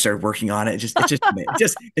knot there. I started working on it. It's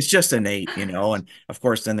just innate, and of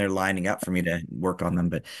course, then they're lining up for me to work on them.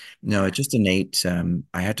 But no, it's just innate.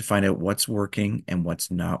 I had to find out what's working and what's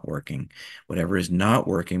not working. Whatever is not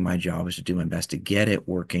working, my job is to do my best to get it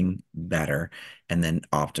working better and then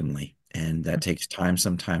optimally. And that takes time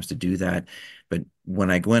sometimes to do that. But when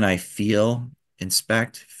I go in, I feel.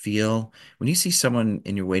 When you see someone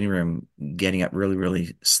in your waiting room getting up really,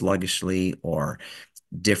 really sluggishly or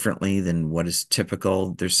differently than what is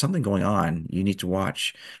typical, there's something going on. You need to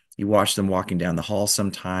watch. You watch them walking down the hall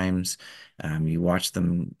sometimes. You watch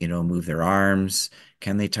them, move their arms.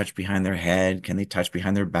 Can they touch behind their head? Can they touch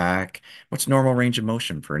behind their back? What's normal range of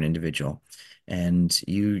motion for an individual? And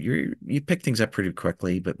you pick things up pretty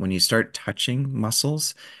quickly, but when you start touching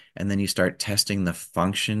muscles and then you start testing the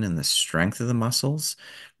function and the strength of the muscles,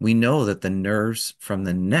 we know that the nerves from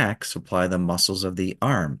the neck supply the muscles of the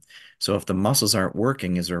arm. So if the muscles aren't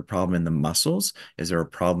working, is there a problem in the muscles? Is there a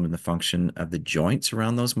problem in the function of the joints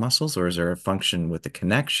around those muscles? Or is there a function with the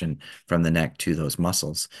connection from the neck to those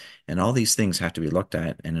muscles? And all these things have to be looked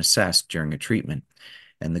at and assessed during a treatment.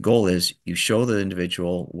 And the goal is you show the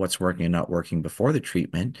individual what's working and not working before the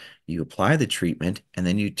treatment, you apply the treatment, and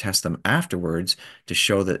then you test them afterwards to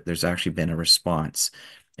show that there's actually been a response.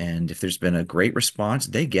 And if there's been a great response,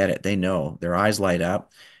 they get it. They know their eyes light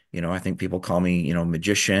up. I think people call me,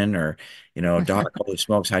 magician or, Doc, holy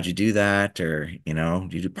smokes, how'd you do that? Or, do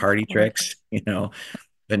you do Of party tricks? course.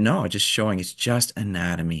 But no, just showing it's just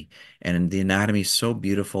anatomy. And the anatomy is so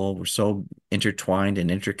beautiful. We're so intertwined and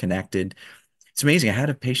interconnected. It's amazing. I had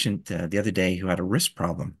a patient the other day who had a wrist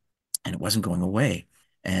problem and it wasn't going away.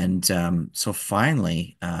 And so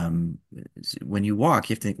finally, when you walk,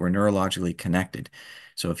 you have to think we're neurologically connected.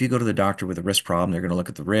 So if you go to the doctor with a wrist problem, they're going to look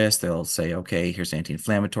at the wrist. They'll say, okay, here's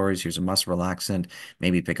anti-inflammatories, here's a muscle relaxant,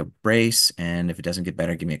 maybe pick a brace. And if it doesn't get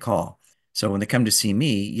better, give me a call. So when they come to see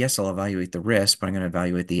me, yes, I'll evaluate the wrist, but I'm going to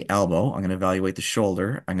evaluate the elbow. I'm going to evaluate the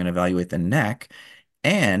shoulder. I'm going to evaluate the neck.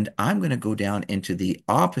 And I'm going to go down into the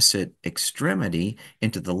opposite extremity,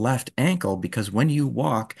 into the left ankle, because when you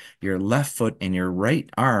walk, your left foot and your right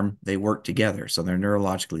arm, they work together. So they're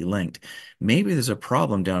neurologically linked. Maybe there's a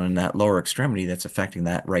problem down in that lower extremity that's affecting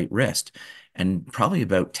that right wrist. And probably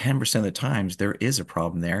about 10% of the times there is a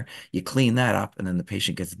problem there. You clean that up, and then the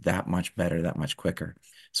patient gets that much better, that much quicker.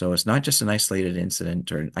 So it's not just an isolated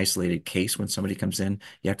incident or an isolated case when somebody comes in.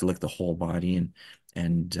 You have to look at the whole body and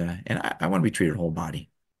I want to be treated whole body.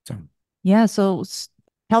 So Yeah. So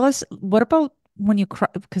tell us, what about when you cry?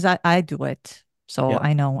 Because I do it. So yeah.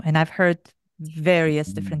 I know. And I've heard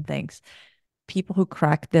various Mm. different things. People who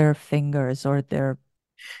crack their fingers or their,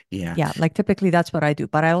 Yeah. yeah, like typically that's what I do.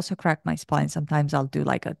 But I also crack my spine. Sometimes I'll do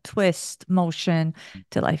like a twist motion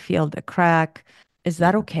till I feel the crack. Is Yeah.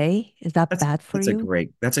 that okay? Is that That's bad for that's a you?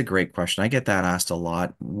 great that's a great question. I get that asked a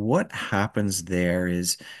lot. What happens there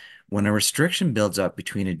is when a restriction builds up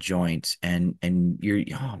between a joint and you're,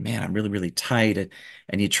 oh man, I'm really really tight,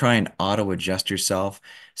 and you try and auto adjust yourself,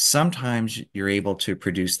 sometimes you're able to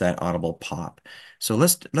produce that audible pop. So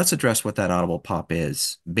let's address what that audible pop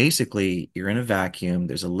is. Basically, you're in a vacuum,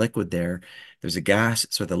 there's a liquid there, there's a gas,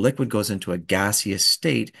 so the liquid goes into a gaseous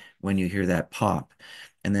state when you hear that pop.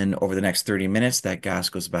 And then over the next 30 minutes, that gas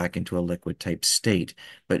goes back into a liquid type state.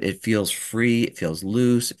 But it feels free, it feels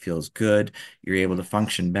loose, it feels good. You're able to Yes.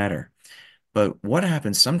 function better. But what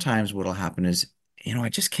happens sometimes, what'll happen is, I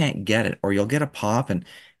just can't get it. Or you'll get a pop and,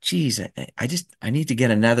 geez, I need to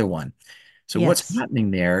get another one. So what's Yes.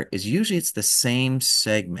 happening there is usually it's the same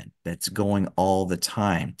segment that's going all the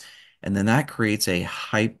time. And then that creates a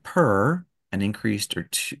an increased or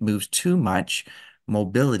moves too much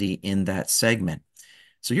mobility in that segment.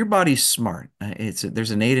 So your body's smart.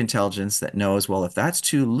 There's innate intelligence that knows, well, if that's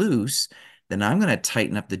too loose, then I'm going to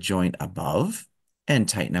tighten up the joint above and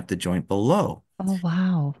tighten up the joint below. Oh,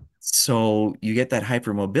 wow. So you get that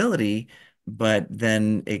hypermobility, but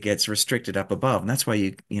then it gets restricted up above. And that's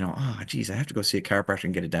why oh, geez, I have to go see a chiropractor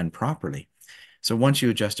and get it done properly. So once you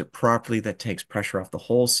adjust it properly, that takes pressure off the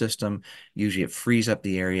whole system. Usually it frees up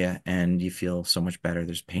the area and you feel so much better.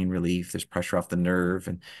 There's pain relief, there's pressure off the nerve,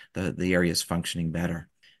 and the area is functioning better.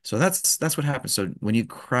 So that's what happens. So when you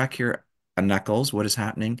crack your knuckles, what is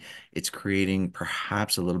happening? It's creating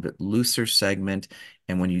perhaps a little bit looser segment.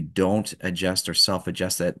 And when you don't adjust or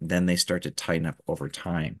self-adjust that, then they start to tighten up over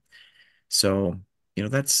time. So,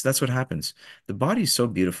 that's what happens. The body's so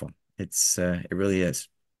beautiful. It really is.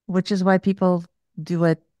 Which is why people do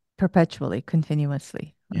it perpetually,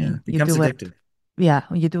 continuously. I Yeah, mean, it you becomes do it, addictive. yeah,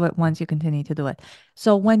 you do it once, you continue to do it.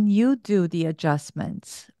 So when you do the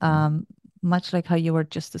adjustments, Mhm. much like how you were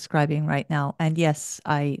just describing right now, and yes,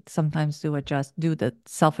 I sometimes do the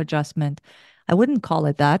self-adjustment. I wouldn't call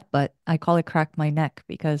it that, but I call it crack my neck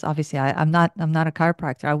because obviously I'm not a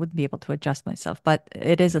chiropractor. I wouldn't be able to adjust myself, but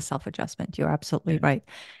it is Yeah, a self-adjustment. You're absolutely yeah, right.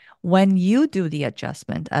 When you do the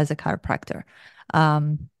adjustment as a chiropractor,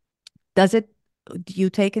 um, does it, do you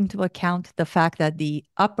take into account the fact that the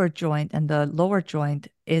upper joint and the lower joint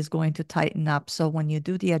is going to tighten up? So when you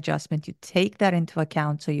do the adjustment, you take that into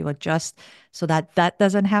account. So you adjust so that that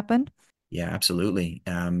doesn't happen. yeah, absolutely.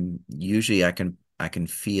 Usually I can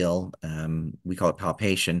feel, we call it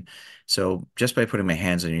palpation. So just by putting my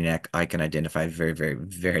hands on your neck, I can identify very, very,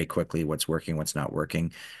 very quickly what's working, what's not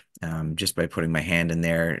working. Just by putting my hand in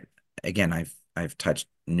there. Again, I've touched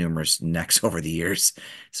numerous necks over the years.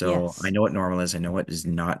 So I Yes. know what normal is, I know what is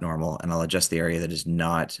not normal, and I'll adjust the area that is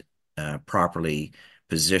not properly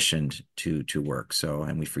positioned to work. So,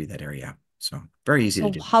 and we free that area up. So very easy to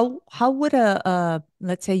So do. how would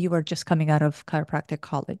let's say you were just coming out of chiropractic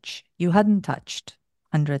college, you hadn't touched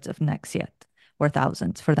hundreds of necks yet, or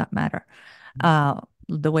thousands for that matter,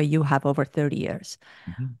 the way you have over 30 years.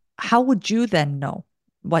 Mhm. How would you then know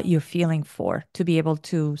what you're feeling for to be able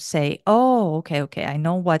to say, oh, okay, I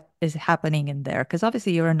know what is happening in there? Because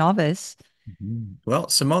obviously you're a novice. Mhm. Well,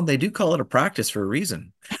 Simone, they do call it a practice for a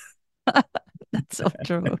reason. That's so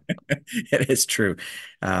true. It is true.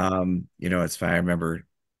 It's fine. I remember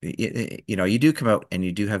you do come out and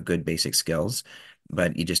you do have good basic skills,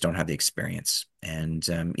 but you just don't have the experience. And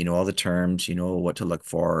you know all the terms, you know what to look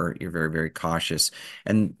for. You're very, very cautious.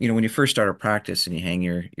 And when you first start a practice and you hang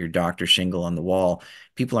your doctor shingle on the wall,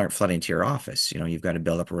 people aren't flooding to your office. You've got to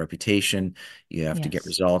build up a reputation. You have to get Yes,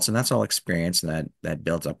 results, and that's all experience, and that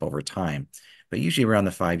builds up over time. But usually around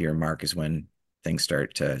the 5 year mark is when things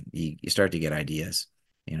start to you start to get ideas.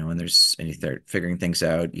 And you start figuring things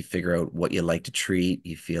out. You figure out what you like to treat.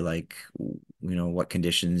 You feel like, what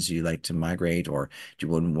conditions you like to migrate, or do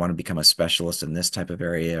you want to become a specialist in this type of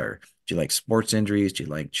area, or do you like sports injuries? Do you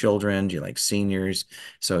like children? Do you like seniors?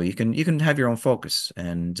 So you can have your own focus,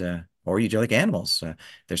 and or you do like animals.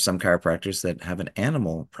 There's some chiropractors that have an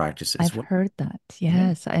animal practice as I've well. heard that. Yeah.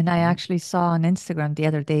 Yes. And I Yeah. actually saw on Instagram the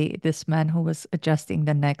other day this man who was adjusting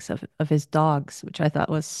the necks of his dogs, which I thought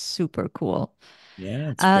was super cool.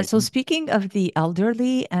 Yeah, it's very. So speaking of the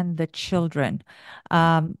elderly and the children,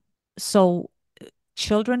 um, so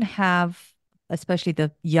children have, especially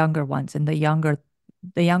the younger ones, and the younger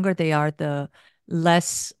they are, the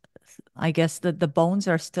less, I guess, the bones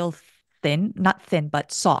are still thin, not thin,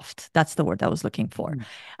 but soft. That's the word I was looking for.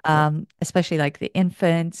 Yeah. Especially like the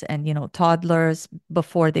infants and toddlers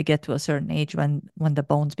before they get to a certain age when the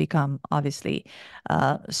bones become obviously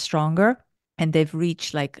stronger and they've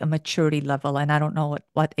reached like a maturity level. And I don't know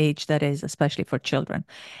what age that is, especially for children.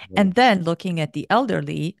 Yeah. And then looking at the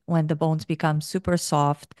elderly, when the bones become super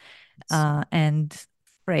soft and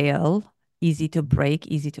frail, easy to break,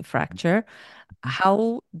 easy to fracture.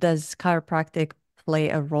 How does chiropractic play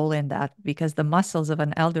a role in that? Because the muscles of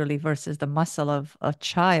an elderly versus the muscle of a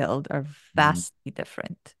child are Mhm. vastly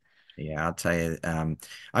different. Yeah, I'll tell you.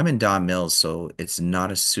 I'm in Don Mills, so it's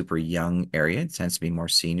not a super young area. It tends to be more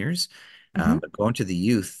seniors. Hmm. But going to the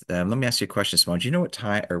youth, let me ask you a question, Simone. Do you know what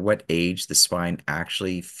time or what age the spine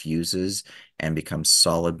actually fuses and becomes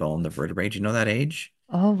solid bone, the vertebrae? Do you know that age?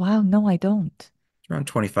 Oh, wow. No, I don't. It's around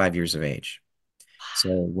 25 years of age. So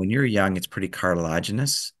when you're young, it's pretty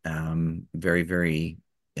cartilaginous, very, very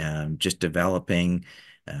just developing.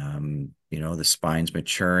 The spine's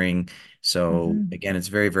maturing. So Hmm. again, it's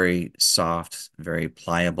very, very soft, very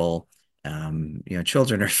pliable.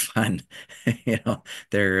 Children are fun. You know,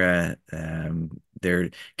 they're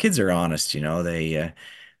kids are honest. They.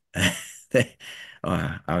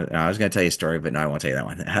 I was going to tell you a story, but no, I won't tell you that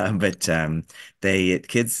one. But they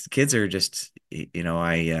kids are just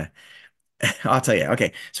I'll tell you.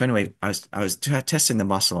 Okay. So anyway, I was testing the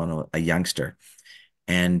muscle on a youngster,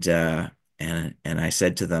 and I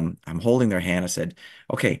said to them, I'm holding their hand. I said,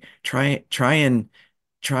 "Okay, try and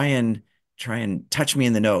try and touch me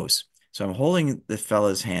in the nose." So I'm holding the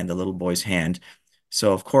fella's hand, the little boy's hand.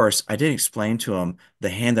 So of course, I didn't explain to him the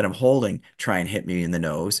hand that I'm holding try and hit me in the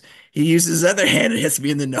nose. He uses his other hand and hits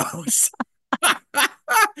me in the nose.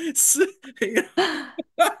 So, you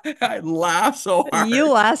I laugh so hard.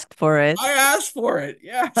 You asked for I it. asked for it.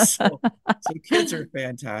 Yeah. So kids are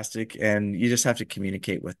fantastic, and you just have to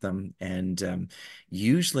communicate with them. And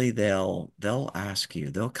usually they'll ask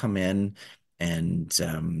you. They'll come in, and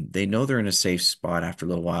they know they're in a safe spot after a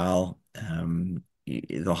little while.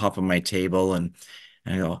 They'll hop on my table, and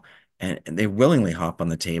I go, and they willingly hop on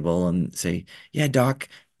the table and say, "Yeah, doc,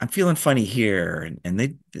 I'm feeling funny here."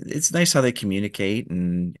 And it's nice how they communicate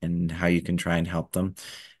and how you can try and help them.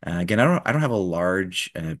 Again, I don't have a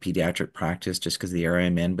large pediatric practice just because of the area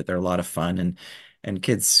I'm in, but they're a lot of fun, and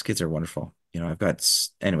kids are wonderful. I've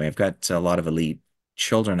got a lot of elite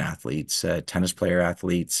children athletes, tennis player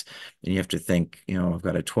athletes, and you have to think, I've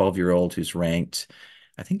got a 12-year-old who's ranked,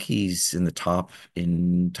 I think he's in the top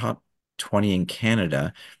 20 in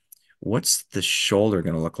Canada. What's the shoulder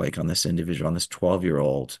going to look like on this individual, on this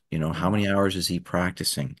 12-year-old? How many Wow. hours is he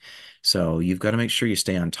practicing? So you've got to make sure you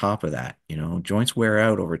stay on top of that. Joints wear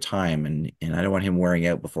out over time, and I don't want him wearing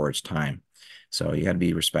out before it's time. So you got to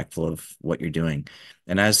be respectful of what you're doing.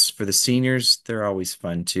 And as for the seniors, they're always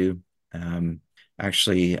fun too. Um,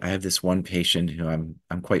 Actually, I have this one patient who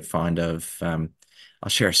I'm quite fond of. I'll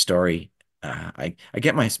share a story. I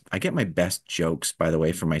get my best jokes, by the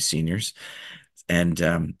way, from my seniors. And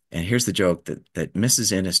here's the joke that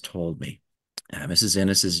Mrs. Innes told me. Mrs.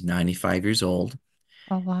 Innes is 95 years old.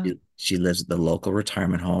 Oh, wow. She lives at the local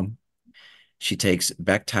retirement home. She takes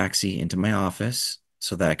Beck Taxi into my office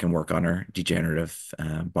so that I can work on her degenerative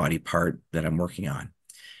body part that I'm working on.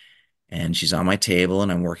 And she's on my table,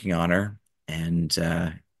 and I'm working on her. And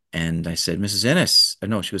I said, Mrs. Innes,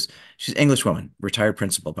 no, she's an English woman, retired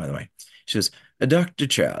principal, by the way. She goes, Dr.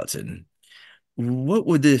 Charlton, what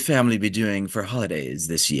would the family be doing for holidays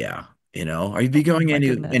this year? Are you be Oh, going my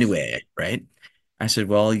goodness. anywhere, right? I said,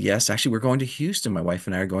 well, yes, actually, we're going to Houston. My wife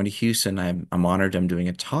and I are going to Houston. I'm honored. I'm doing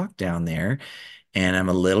a talk down there, and I'm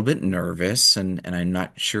a little bit nervous, and I'm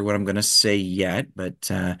not sure what I'm going to say yet,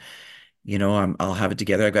 but I'll have it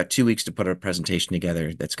together. I've got 2 weeks to put a presentation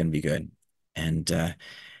together that's going to be good. And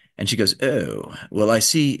she goes, oh, well, I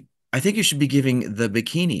see. I think you should be giving the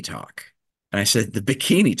bikini talk. And I said, the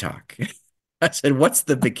bikini talk. I said, what's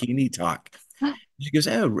the bikini talk? She goes,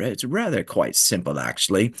 oh, it's rather quite simple,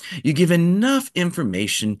 actually. You give enough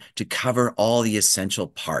information to cover all the essential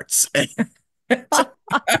parts. And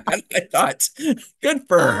I thought, good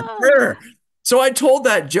for her. So I told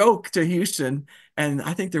that joke to Houston, and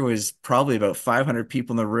I think there was probably about 500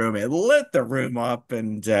 people in the room. It lit the room up,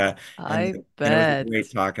 and I and it was a great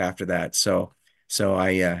bet. talk after that. So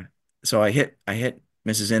I hit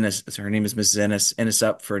Mrs. Ennis. Her name is Mrs. Ennis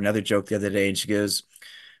up for another joke the other day, and she goes,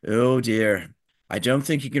 "Oh dear, I don't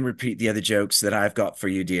think you can repeat the other jokes that I've got for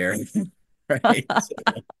you, dear." Right.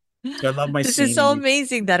 So I love my This is so scene.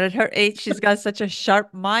 amazing that at her age she's got such a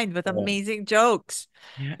sharp mind with amazing jokes.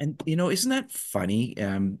 Yeah, and isn't that funny?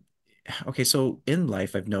 Okay, so in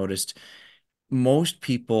life, I've noticed most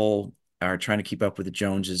people are trying to keep up with the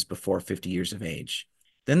Joneses before 50 years of age.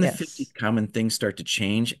 Then the 50s Yes. come and things start to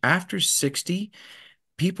change. After 60,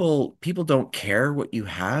 people don't care what you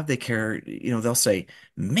have. They care, they'll say,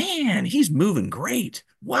 "Man, he's moving great.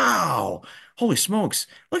 Wow. Holy smokes.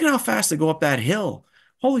 Look at how fast they go up that hill.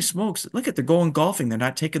 Holy smokes. Look at they're going golfing. They're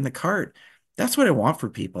not taking the cart." That's what I want for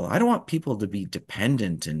people. I don't want people to be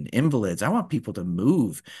dependent and invalids. I want people to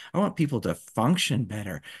move. I want people to function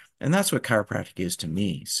better. And that's what chiropractic is to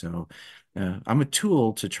me. So I'm a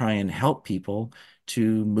tool to try and help people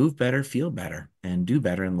to move better, feel better, and do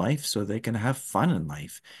better in life so they can have fun in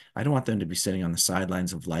life. I don't want them to be sitting on the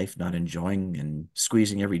sidelines of life, not enjoying and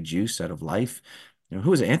squeezing every juice out of life.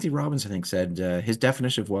 Who was it? Anthony Robbins, I think, said his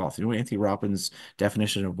definition of wealth. You know what Anthony Robbins'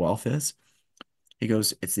 definition of wealth is? He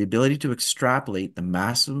goes, it's the ability to extrapolate the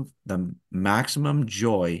maximum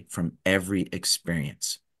joy from every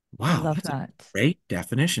experience. I Wow, love that's a that. great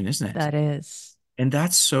definition, isn't it? That is. And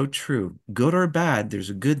that's so true. Good or bad,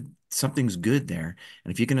 something's good there.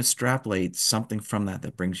 And if you can extrapolate something from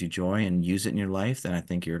that brings you joy and use it in your life, then I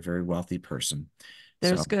think you're a very wealthy person. So,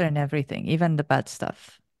 There's good in everything, even the bad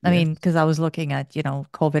stuff. I yes. mean, because I was looking at,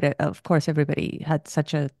 COVID. Of course, everybody had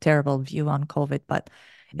such a terrible view on COVID, but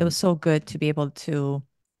it Mhm. was so good to be able to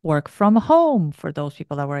work from home for those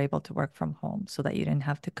people that were able to work from home so that you didn't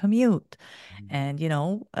have to commute. And,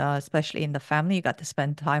 especially in the family, you got to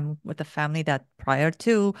spend time with the family that prior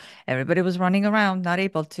to everybody was running around, not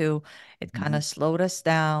able to. It kind Mhm. of slowed us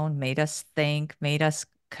down, made us think, made us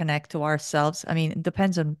connect to ourselves. I mean, it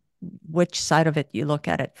depends on which side of it you look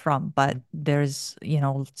at it from, but there's,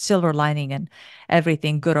 silver lining and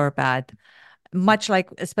everything, good or bad. Much like,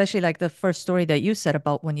 especially like the first story that you said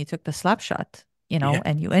about when you took the slap shot, Yeah,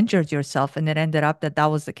 and you injured yourself, and it ended up that that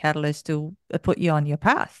was the catalyst to put you on your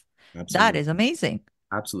path. That absolutely. is amazing.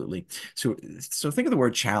 Absolutely. So think of the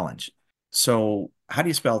word challenge. So how do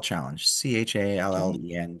you spell challenge? Challenge,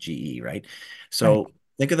 right? Right. So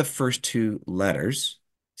think of the first two letters,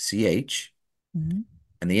 CH, Mhm.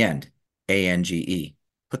 and the end, ANGE.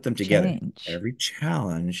 Put them together. Change. Every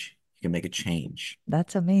challenge, you can make a change.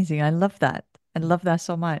 That's amazing. I love that. I love that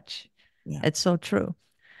so much. Yeah. It's so true.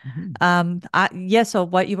 Mhm. Yeah, so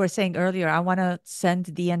what you were saying earlier, I want to send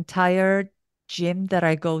the entire gym that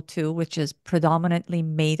I go to, which is predominantly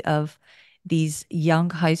made of these young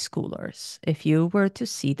high schoolers. If you were to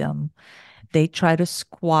see them, they try to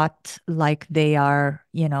squat like they are,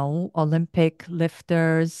 Olympic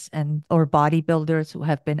lifters and or bodybuilders who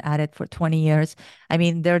have been at it for 20 years. I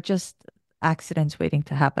mean, they're just accidents waiting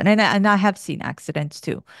to happen. And I have seen accidents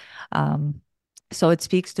too. Um, so it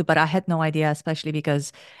speaks to, but I had no idea, especially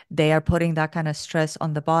because they are putting that kind of stress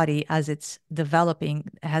on the body as it's developing.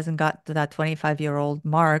 It hasn't got to that 25-year-old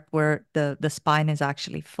mark where the spine is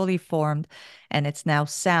actually fully formed and it's now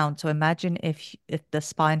sound. So imagine if the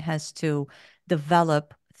spine has to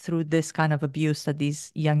develop through this kind of abuse that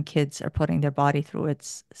these young kids are putting their body through.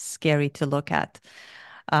 It's scary to look at.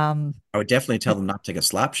 Um, I would definitely tell them not to take a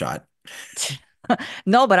slap shot.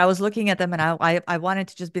 No, but I was looking at them and I wanted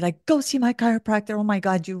to just be like, go see my chiropractor. Oh my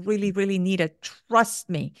God, you really, really need it. Trust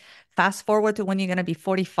me. Fast forward to when you're going to be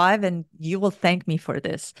 45 and you will thank me for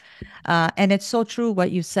this. And it's so true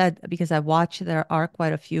what you said, because I watch there are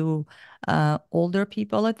quite a few older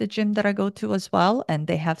people at the gym that I go to as well. And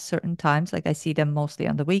they have certain times, like I see them mostly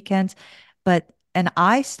on the weekends. But And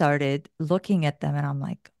I started looking at them and I'm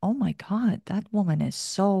like, oh my God, that woman is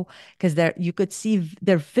so, because you could see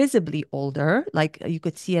they're visibly older. Like you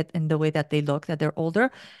could see it in the way that they look, that they're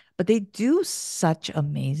older, but they do such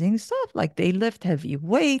amazing stuff. Like they lift heavy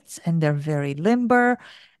weights and they're very limber.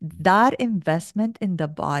 That investment in the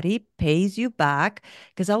body pays you back.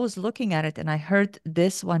 Because I was looking at it and I heard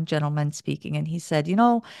this one gentleman speaking, and he said,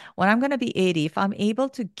 when I'm going to be 80, if I'm able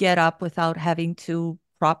to get up without having to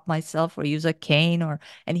prop myself or use a cane,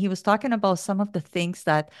 and he was talking about some of the things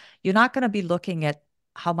that you're not going to be looking at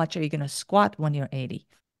how much are you going to squat when you're 80.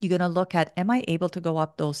 You're going to look at, am I able to go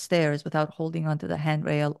up those stairs without holding onto the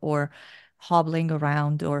handrail or hobbling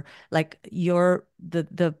around, or like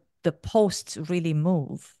the posts really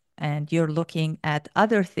move, and you're looking at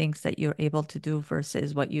other things that you're able to do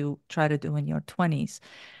versus what you try to do in your 20s.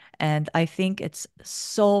 And I think it's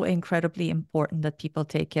so incredibly important that people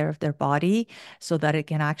take care of their body so that it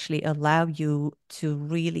can actually allow you to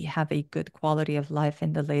really have a good quality of life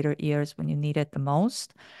in the later years when you need it the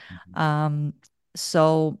most. Mhm. Um,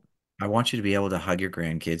 so, I want you to be able to hug your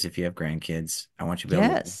grandkids if you have grandkids. I want you to be able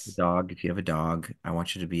to walk the yes. dog if you have a dog. I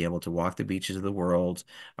want you to be able to walk the beaches of the world.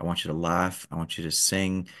 I want you to laugh. I want you to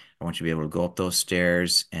sing. I want you to be able to go up those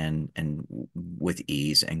stairs with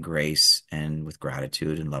ease and grace and with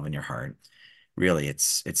gratitude and love in your heart. Really,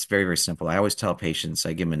 it's very, very simple. I always tell patients,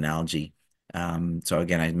 I give them an analogy. So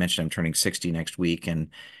again, I mentioned I'm turning 60 next week, and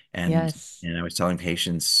Yes. and I was telling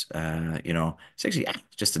patients, 60,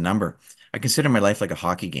 just a number. I consider my life like a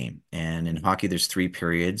hockey game. And in hockey, there's three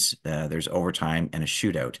periods. There's overtime and a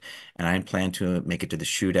shootout. And I plan to make it to the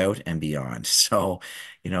shootout and beyond. So,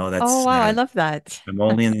 Oh, that's wow. I love that. I'm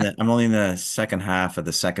only in the second half of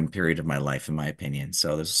the second period of my life, in my opinion.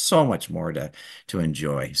 So there's so much more to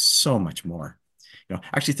enjoy. So much more.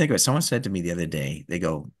 Actually think of it. Someone said to me the other day, they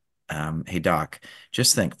go, "Hey Doc,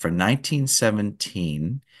 just think from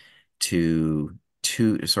 1917 to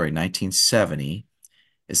 1970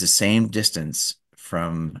 is the same distance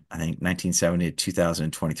from I think 1970 to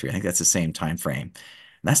 2023. I think that's the same time frame.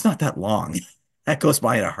 That's not that long. That goes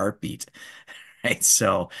by in a heartbeat, right?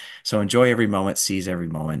 So enjoy every moment, seize every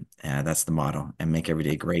moment. That's the motto, and make every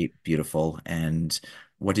day great, beautiful. And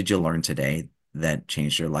what did you learn today that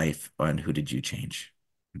changed your life, and who did you change?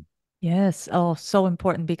 Yes. Oh, so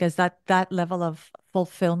important because that level of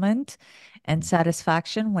fulfillment and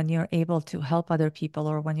satisfaction when you're able to help other people,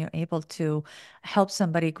 or when you're able to help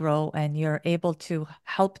somebody grow and you're able to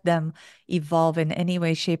help them evolve in any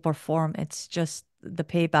way, shape, or form, it's just the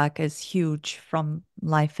payback is huge from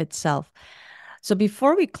life itself. So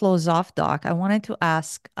before we close off, Doc, I wanted to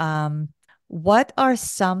ask, what are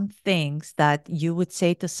some things that you would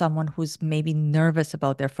say to someone who's maybe nervous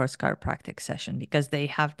about their first chiropractic session because they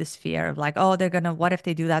have this fear of like, oh, what if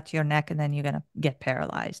they do that to your neck and then you're gonna get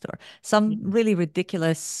paralyzed, or some Yeah. really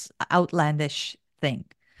ridiculous, outlandish thing?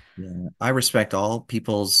 Yeah, I respect all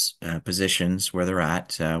people's positions where they're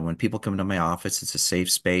at. When people come to my office, it's a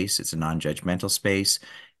safe space, it's a non-judgmental space.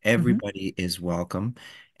 Hmm. Everybody is welcome,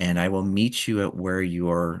 and I will meet you at where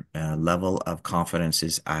your level of confidence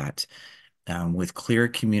is at. With clear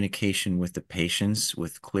communication with the patients,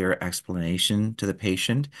 with clear explanation to the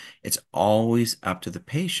patient. It's always up to the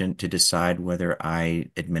patient to decide whether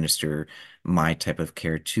I administer my type of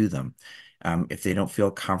care to them. If they don't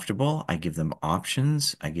feel comfortable, I give them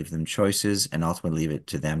options, I give them choices, and ultimately leave it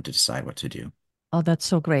to them to decide what to do. Oh, that's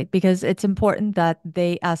so great because it's important that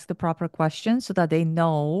they ask the proper questions so that they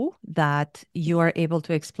know that you are able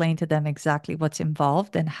to explain to them exactly what's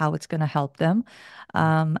involved and how it's going to help them.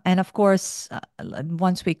 And of course,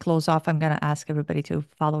 once we close off, I'm going to ask everybody to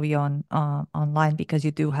follow you on online because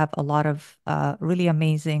you do have a lot of really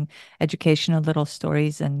amazing educational little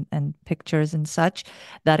stories and pictures and such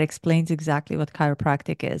that explains exactly what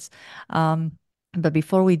chiropractic is. But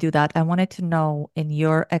before we do that, I wanted to know, in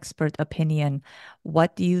your expert opinion,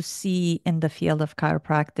 what do you see in the field of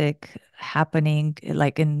chiropractic happening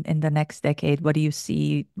like in the next decade? What do you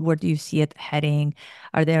see? Where do you see it heading?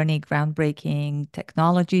 Are there any groundbreaking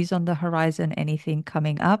technologies on the horizon? Anything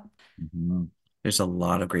coming up? Mhm. There's a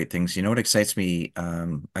lot of great things. You know what excites me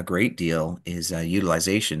a great deal is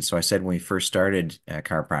utilization. So I said when we first started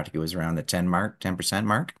chiropractic, it was around the 10%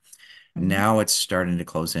 mark. Hmm. Now it's starting to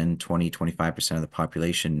close in 25% of the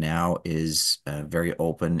population now is very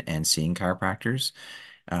open and seeing chiropractors.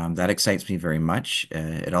 That excites me very much.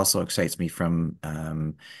 It also excites me from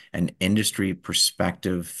an industry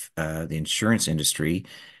perspective, the insurance industry,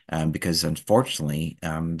 because unfortunately,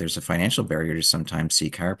 there's a financial barrier to sometimes see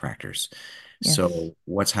chiropractors. Yes. So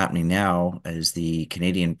what's happening now is the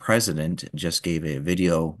Canadian president just gave a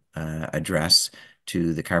video address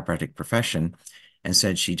to the chiropractic profession, and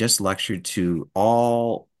said she just lectured to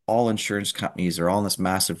all insurance companies. They're all in this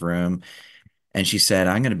massive room. And she said,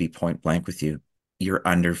 I'm going to be point blank with you. You're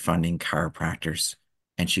underfunding chiropractors.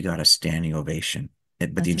 And she got a standing ovation.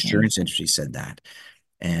 But the That's insurance amazing. industry said that.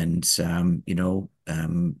 And,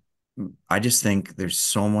 I just think there's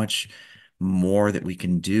so much more that we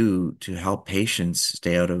can do to help patients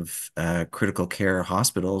stay out of critical care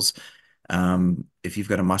hospitals if you've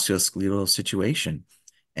got a musculoskeletal situation.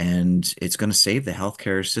 And it's going to save the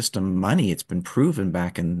healthcare system money. It's been proven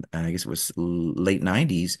back in, I guess it was late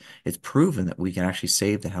 90s. It's proven that we can actually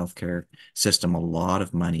save the healthcare system a lot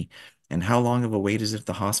of money. And how long of a wait is it at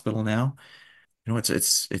the hospital now?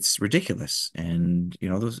 It's ridiculous. And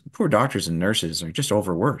those poor doctors and nurses are just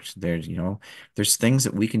overworked. There's things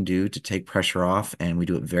that we can do to take pressure off, and we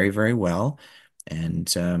do it very, very well. And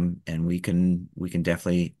we can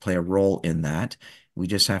definitely play a role in that. We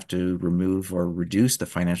just have to remove or reduce the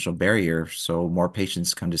financial barrier so more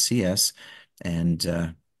patients come to see us, and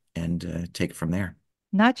take it from there.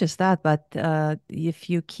 Not just that, but if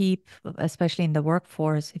you keep, especially in the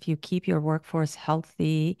workforce, if you keep your workforce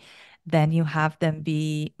healthy, then you have them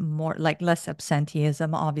be more like less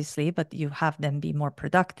absenteeism, obviously, but you have them be more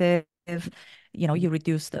productive. You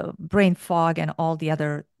reduce the brain fog and all the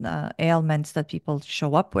other ailments that people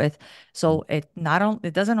show up with. So it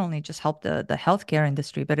doesn't only just help the healthcare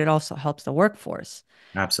industry, but it also helps the workforce.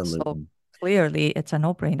 So Absolutely. clearly, it's a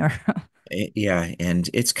no-brainer. Yeah, and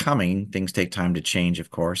it's coming. Things take time to change,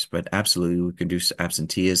 of course, but absolutely we can do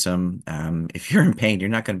absenteeism. If you're in pain, you're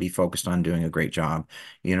not going to be focused on doing a great job.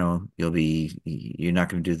 You're not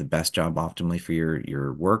going to do the best job optimally for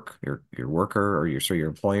your work, your worker, or your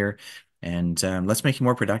employer. And let's make you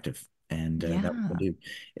more productive. And that will Yeah.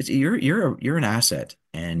 do. You're an asset,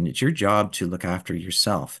 and it's your job to look after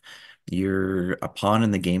yourself. You're a pawn in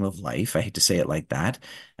the game of life. I hate to say it like that.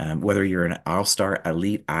 Whether you're an all-star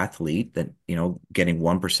elite athlete that, getting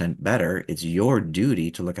 1% better, it's your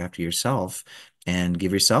duty to look after yourself and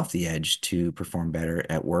give yourself the edge to perform better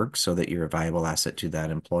at work so that you're a valuable asset to that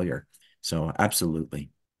employer. So absolutely.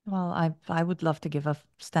 Well, I would love to give a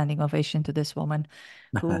standing ovation to this woman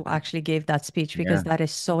who actually gave that speech because Yeah. that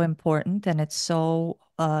is so important and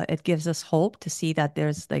it gives us hope to see that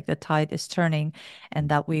there's like the tide is turning and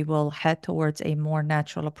that we will head towards a more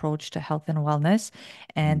natural approach to health and wellness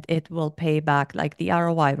and it will pay back like the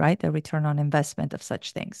ROI, right? The return on investment of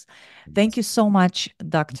such things. Thank you so much,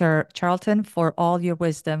 Dr. Charlton, for all your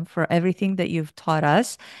wisdom, for everything that you've taught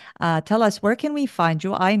us. Tell us, where can we find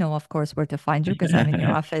you? I know, of course, where to find you because I'm in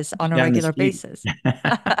your office on a Down the regular street. basis.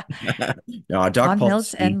 No, Doc On Paul Mills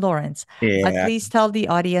C. and Lawrence. But Yeah. please tell the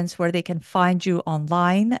audience where they can find you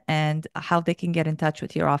online and how they can get in touch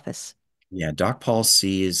with your office. Yeah, Doc Paul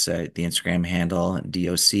C is the Instagram handle,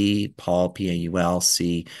 DOC, Paul,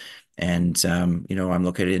 PAULC. And, I'm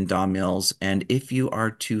located in Don Mills. And if you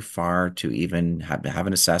are too far to even have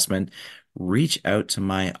an assessment, reach out to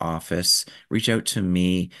my office, reach out to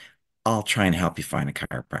me. I'll try and help you find a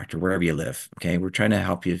chiropractor wherever you live. Okay. We're trying to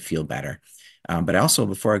help you feel better. But also,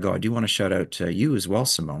 before I go, I do want to shout out to you as well,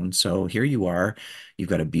 Simone. So here you are. You've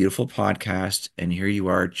got a beautiful podcast, and here you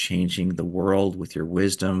are changing the world with your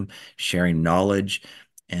wisdom, sharing knowledge.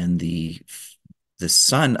 And the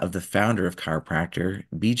son of the founder of chiropractor,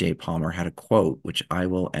 BJ Palmer, had a quote, which I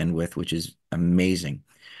will end with, which is amazing.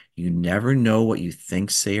 You never know what you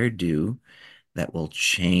think, say, or do that will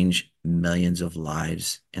change millions of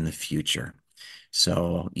lives in the future.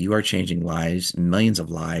 So you are changing lives, millions of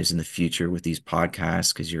lives in the future with these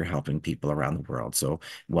podcasts because you're helping people around the world. So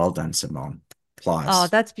well done, Simone. Oh, Applause.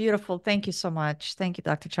 that's beautiful. Thank you so much. Thank you,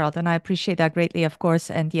 Dr. Charlton. I appreciate that greatly, of course.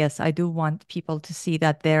 And yes, I do want people to see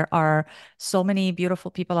that there are so many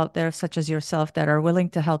beautiful people out there, such as yourself, that are willing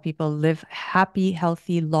to help people live happy,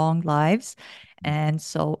 healthy, long lives. And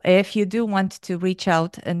so, if you do want to reach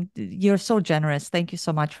out, and you're so generous, thank you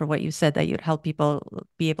so much for what you said that you'd help people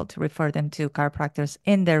be able to refer them to chiropractors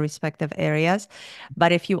in their respective areas.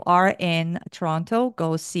 But if you are in Toronto,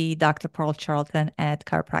 go see Dr. Paul Charlton at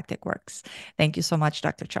Chiropractic Works. Thank you so much,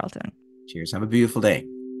 Dr. Charlton. Cheers. Have a beautiful day.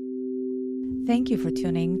 Thank you for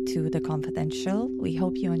tuning to The Confidential. We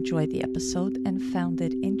hope you enjoyed the episode and found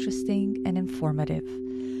it interesting and informative.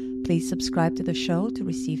 Please subscribe to the show to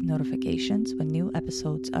receive notifications when new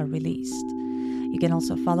episodes are released. You can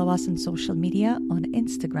also follow us on social media on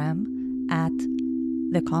Instagram at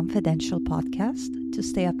The Confidential Podcast to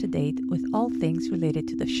stay up to date with all things related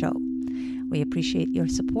to the show. We appreciate your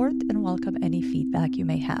support and welcome any feedback you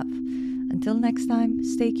may have. Until next time,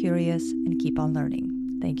 stay curious and keep on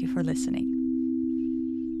learning. Thank you for listening.